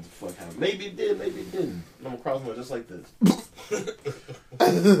 I don't know what the fuck happened. Maybe it did, maybe it didn't. And I'm gonna cross my just like this.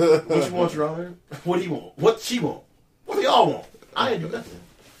 What you want, Your Honor? What do you want? What she want? What do y'all want? I ain't do nothing.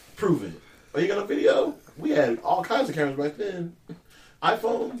 Prove it. Are you got a video? We had all kinds of cameras back then.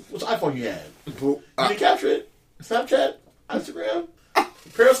 iPhone? Which iPhone you had? You didn't capture it? Snapchat? Instagram?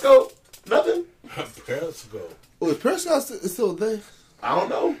 Periscope? Nothing? Periscope. Oh, is Periscope still there? I don't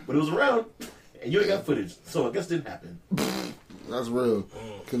know, but it was around. And you ain't got footage, so I guess it didn't happen. That's real.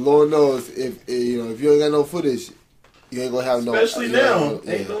 Cause Lord knows if you ain't got no footage, you ain't gonna have no. Especially you now. know,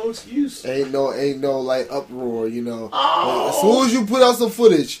 Ain't no excuse. Ain't no like uproar, you know. Oh. As soon as you put out some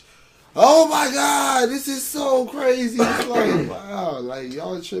footage, oh my god, this is so crazy. It's like, wow, like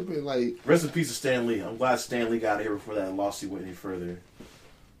y'all tripping. Like, rest in peace to Stan Lee. I'm glad Stan Lee got out of here before that lawsuit went any further.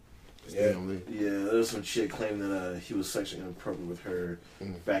 Yeah. Yeah, there's some chick claiming that he was sexually inappropriate with her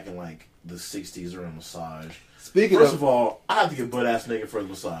back in like the 60s during a massage. Speaking First of all, I have to get butt ass naked for the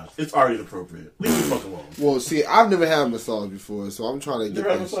massage. It's already inappropriate. Leave me the fuck alone. well, see, I've never had a massage before, so I'm trying to get Never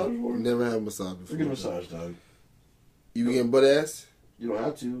had a that massage shit. before? Never had a massage before. Get a massage, dog. You be getting butt ass? You don't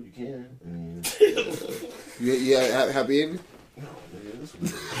have to. You can. I mean, You happy ending? no, nigga, that's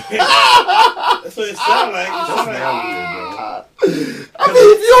weird. That's what it sounds like. It That's sound like mad weird, bro. I mean,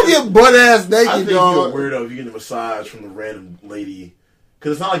 if you don't get butt ass I naked, think you're a dog. weirdo if you get a massage from the random lady.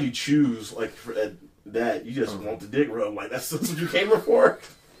 Because it's not like you choose, like, for that. You just want the dick rub. Like, that's what you came here for?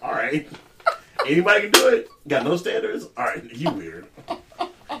 All right. Anybody can do it. Got no standards? All right, you weird.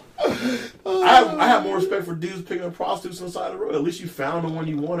 I have more respect for dudes picking up prostitutes on the side of the road. At least you found the one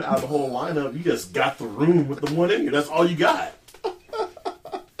you wanted out of the whole lineup. You just got the room with the one in you. That's all you got.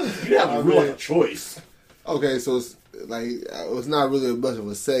 You have a real choice. Okay, so it's like it's not really much of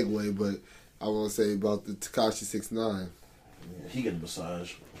a segue, but I want to say about the Tekashi 6ix9ine. Yeah, he getting a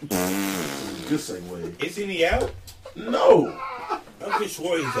massage. Good segue. Isn't he out? No. I could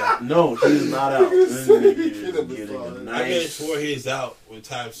swore he's out. No, he's not out. He's getting a Getting a massage. I could nice. swore he's out with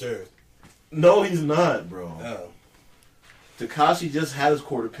time served. No, he's not, bro. Oh. Tekashi just had his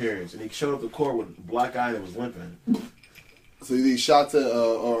court appearance, and he showed up to court with a black eye and was limping. So you think shots at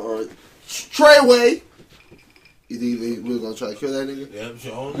or Treyway? You think they really gonna try to kill that nigga? Yeah, it's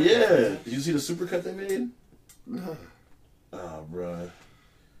your own. Yeah. Did you see the supercut they made? Nah. Oh, bro.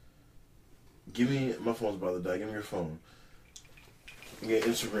 Give me... My phone's about to die. Give me your phone. Get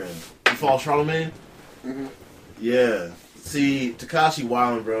Instagram. You follow Charlamagne? Mm-hmm. Yeah. See, Tekashi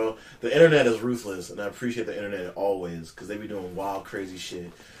wildin', bro. The internet is ruthless, and I appreciate the internet always, because they be doing wild, crazy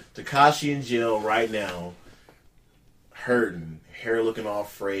shit. Tekashi in jail right now, hurting. Hair looking all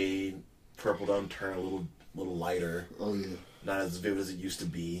frayed, purple done turned a little lighter. Oh yeah. Not as vivid as it used to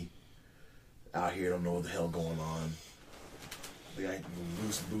be. Out here, don't know what the hell going on. They got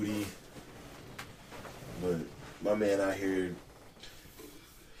loose booty. But my man out here,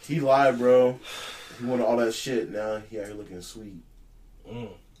 he lied, bro. He wanted all that shit. Now he out here looking sweet. Mm.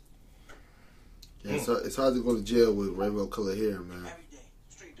 Yeah, it's hard to go to jail with rainbow colored hair, man. Every day,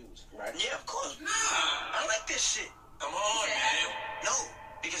 street dudes, right? Yeah, of course. I like this shit. Come on, man. No,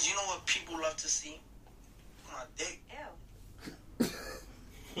 because you know what people love to see? My dick.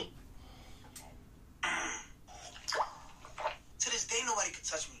 To this day, nobody could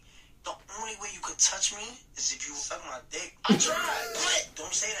touch me. The only way you could touch me is if you suck my dick. I tried. What?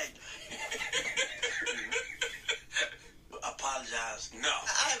 Don't say that. Apologize. No.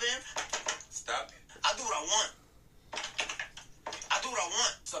 I man. Stop it. I do what I want. I do what I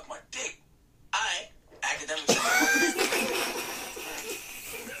want. Suck my dick. I academic.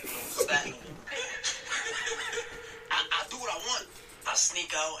 I do what I want. I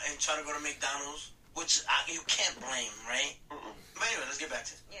sneak out and try to go to McDonald's, which you can't blame, right? But anyway, let's get back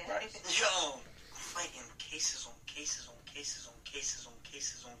to it. Yeah. Right. Yo, I'm fighting cases on cases on cases on cases on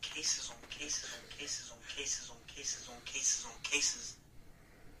cases on cases on cases on cases on cases on cases on cases on cases.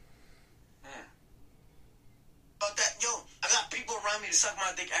 About that, yo, I got people around me to suck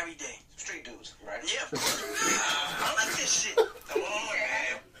my dick every day. Street dudes, right? Yeah, of course. I like this shit. Come on,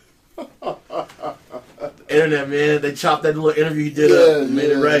 man. Internet, man. They chopped that little interview he did up and made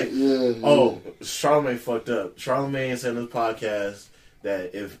it right. Yeah. Oh, Charlamagne fucked up. Charlamagne said in his podcast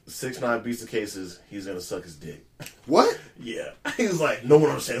that if 6ix9ine beats the cases, he's gonna suck his dick. What? Yeah. He was like, no one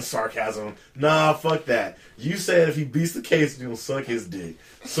understands sarcasm. Nah, fuck that. You said if he beats the case, he's gonna suck his dick.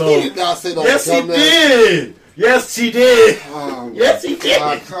 So He did not say no yes, he dumbass. did. Yes, he did. Oh, Yes, he did.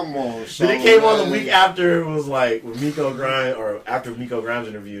 God, come on, Sean. Then it came on the week after. It was like with Miko Grimes, or after Miko Grimes'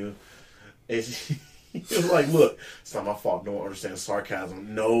 interview, and he was like, "Look, it's not my fault. No one understands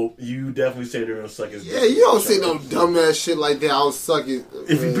sarcasm. No, you definitely said you're gonna suck his dick. Yeah, you don't say no dumbass shit like that. I'll suck it.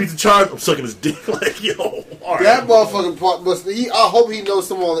 If he beats the charge, I'm sucking his dick. Like, yo, all right. That motherfucking part must. I hope he knows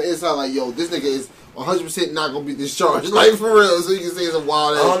someone on the inside. Like, yo, this nigga is 100% not gonna be discharged. Like for real, so you can say some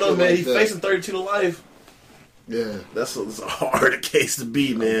wild ass. I don't know, shit man. like He's that. facing 32 to life. Yeah, That's a hard case to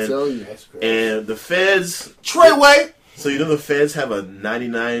beat, I'm man. telling you. That's crazy. And the feds. Treyway. So you know the feds have a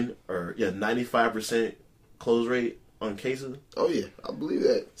 95% close rate on cases. Oh yeah, I believe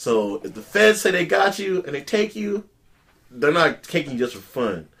that. So if the feds say they got you and they take you, they're not taking you just for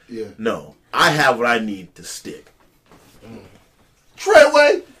fun. Yeah. No, I have what I need to stick.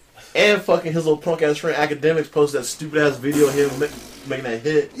 Treyway. And fucking his little punk ass friend Academics posted that stupid ass video of him making that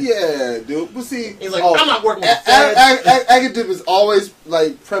hit. Yeah, dude. But see, he's like, I'm not working with the feds. Academics always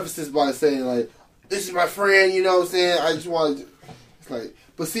like prefaces by saying like, "This is my friend." You know what I'm saying? I just want to. It's like,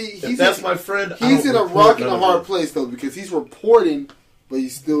 but see, my friend. He's in a rock and a hard place though because he's reporting, but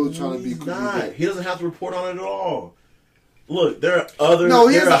he's still trying to be cool. He doesn't have to report on it at all. Look, there are other. No,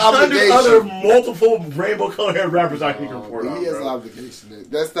 he has an obligation. Other multiple rainbow colored hair rappers I can report on. He has an obligation.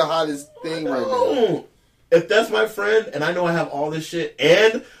 That's the hottest thing right now. If that's my friend, and I know I have all this shit,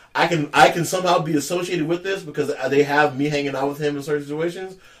 and I can somehow be associated with this because they have me hanging out with him in certain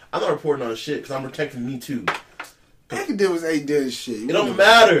situations, I'm not reporting on shit because I'm protecting me too. Academics ain't dead shit. It don't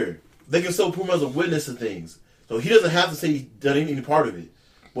matter. They can still prove him as a witness to things, so he doesn't have to say he's done any part of it.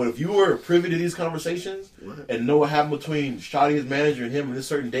 But if you were privy to these conversations and know what happened between Shotty, his manager, and him on this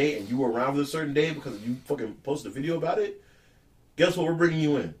certain day, and you were around for this certain day because you fucking posted a video about it, guess what? We're bringing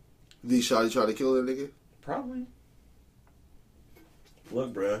you in. Did Shotty try to kill that nigga? Probably.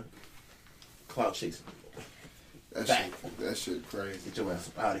 Look, bruh. Cloud chasing. That shit crazy. Get your ass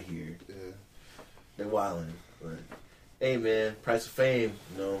up out of here. Yeah. They're wilding. But, hey, man, price of fame,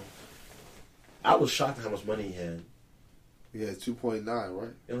 you know. I was shocked at how much money he had. He had 2.9, right?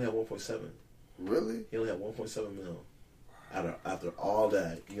 He only had 1.7. Really? He only had 1.7 mil. After all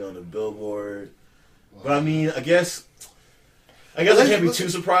that, you on the Billboard. Wow. But I mean, I guess I can't be too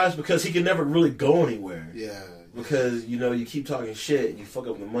surprised because he can never really go anywhere. Yeah. Because, you know, you keep talking shit and you fuck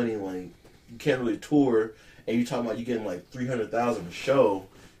up the money, like, you can't really tour, and you talking about you getting like $300,000 a show,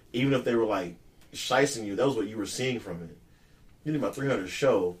 even if they were like shicing you, that was what you were seeing from it. You need about $300 a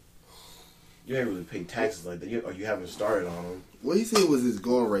show. You ain't really paid taxes like that, or you haven't started on them. What he said was his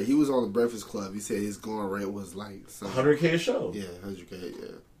going rate. He was on the Breakfast Club. He said his going rate was like $100K a show. Yeah, $100K.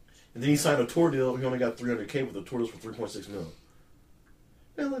 Yeah. And then he signed a tour deal. He only got $300K, but the tour deal was for $3.6 million.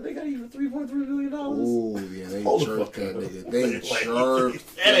 Man, look, they got you for $3.3 million. Oh yeah, they chirped that nigga. They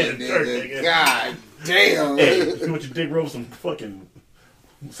chirped that nigga. God damn. Hey, you want your dick roll some fucking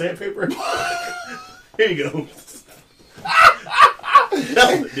sandpaper? Here you go.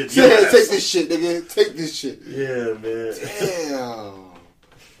 Take this shit, nigga. Take this shit. Yeah, man. Damn.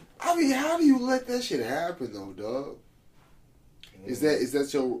 I mean, how do you let that shit happen, though, dog? Is that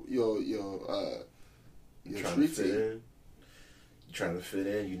your treat team? You're trying to fit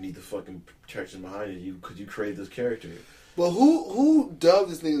in. You need the fucking protection behind you because you create this character. But who dubbed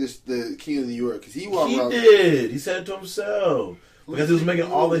this nigga the King of New York? Because he did. He said it to himself. Because he was making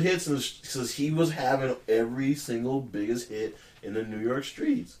all the hits, and since he was having every single biggest hit in the New York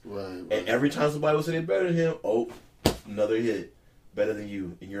streets. Right. And every time somebody would say they're better than him, oh, another hit. Better than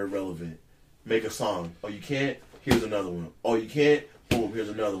you, and you're irrelevant. Make a song. Oh, you can't? Here's another one. Oh, you can't? Boom, here's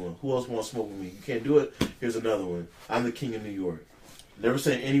another one. Who else wants to smoke with me? You can't do it? Here's another one. I'm the king of New York. Never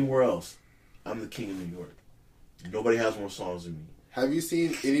say anywhere else, I'm the king of New York. Nobody has more songs than me. Have you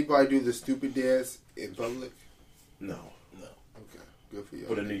seen anybody do the stupid dance in public? No. Okay, good for you.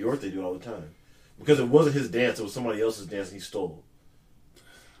 But in New York, they do it all the time. Because it wasn't his dance, it was somebody else's dance and he stole.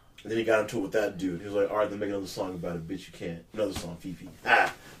 And then he got into it with that dude. He was like, alright, then make another song about it, bitch, you can't. Another song, Fifi.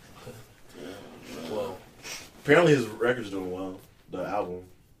 Ah! Well, apparently his record's doing well. The album.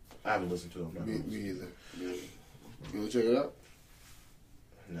 I haven't listened to it. Me either. You want to check it out?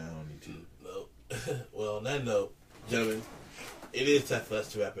 No, I don't need to. No. Well, on that note, gentlemen, it is time for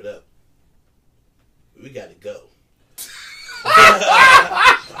us to wrap it up. We gotta go. Not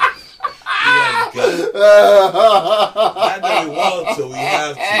that we want to, we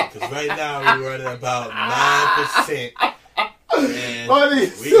have to. Because right now we're running about 9%. And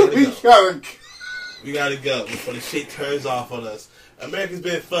we gotta go before the shit turns off on us. America's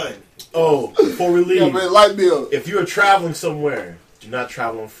been fun. Oh, before we leave, yeah, man, light me up. If you're traveling somewhere, do not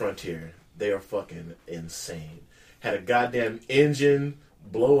travel on Frontier. They are fucking insane. Had a goddamn engine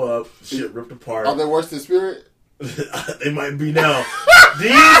blow up, shit ripped apart. Are they worse than Spirit? They might be now.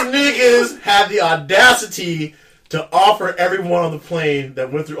 These niggas had the audacity to offer everyone on the plane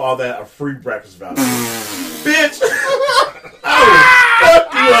that went through all that a free breakfast voucher. Bitch! I will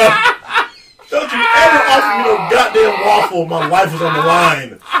fuck you up. Don't you ever offer me no goddamn waffle. My life is on the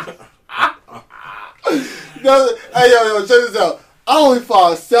line. Hey, yo, check this out. I only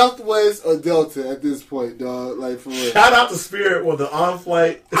follow Southwest or Delta at this point, dog. Like, for real. Shout out to Spirit where the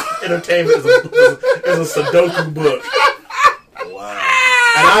on-flight entertainment is a Sudoku book. Wow.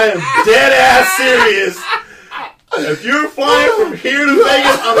 And I am dead ass serious. If you're flying from here to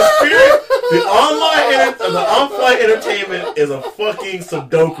Vegas on a Spirit, the on-flight entertainment is a fucking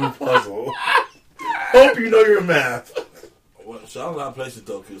Sudoku puzzle. Hope you know your math. Well, so I'm not playing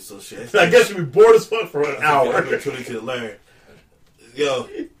Sudoku, so shit. I guess you'll be bored as fuck for an hour. I'm opportunity to learn. Yo,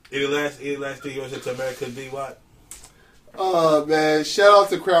 Any last thing you want to say to America, D-Watt? Oh, man. Shout out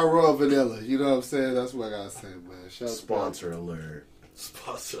to Crown Royal Vanilla. You know what I'm saying? That's what I gotta say, man. Shout out Sponsor alert.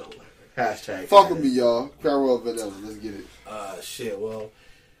 Sponsor alert. Hashtag. Fuck with me, y'all. Crown Royal Vanilla. Let's get it. Shit, well,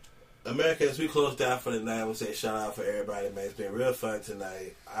 America, as we close down for the night, we'll say shout out for everybody, man. It's been real fun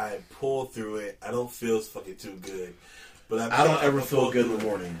tonight. I pulled through it. I don't feel fucking too good. But I don't ever feel good in the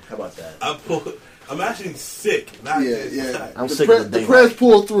morning. How about that? I'm actually sick. Not just I'm sick of the press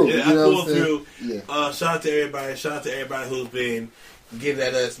pulled through. Yeah, you know I pulled through. Yeah. Shout out to everybody. Shout out to everybody who's been getting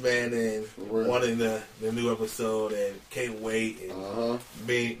at us, man, and wanting the new episode, and can't wait, and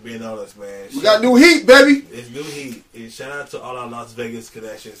being on us, man. We got new heat, baby. It's new heat. And shout out to all our Las Vegas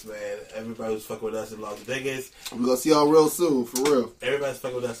connections, man. Everybody who's fucking with us in Las Vegas. We're gonna see y'all real soon, for real. Everybody's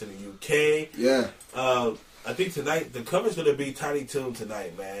fucking with us in the UK. Yeah. I think tonight, the cover's going to be Tiny Toon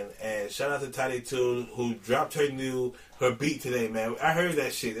tonight, man. And shout out to Tiny Toon, who dropped her beat today, man. I heard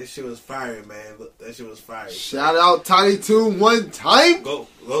that shit. That shit was fire, man. That shit was fire. Shout out Tiny Toon one time. Go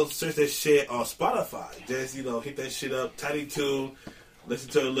search that shit on Spotify. Just, hit that shit up. Tiny Toon.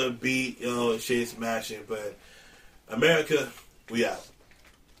 Listen to a little beat. Shit's smashing. But America, we out.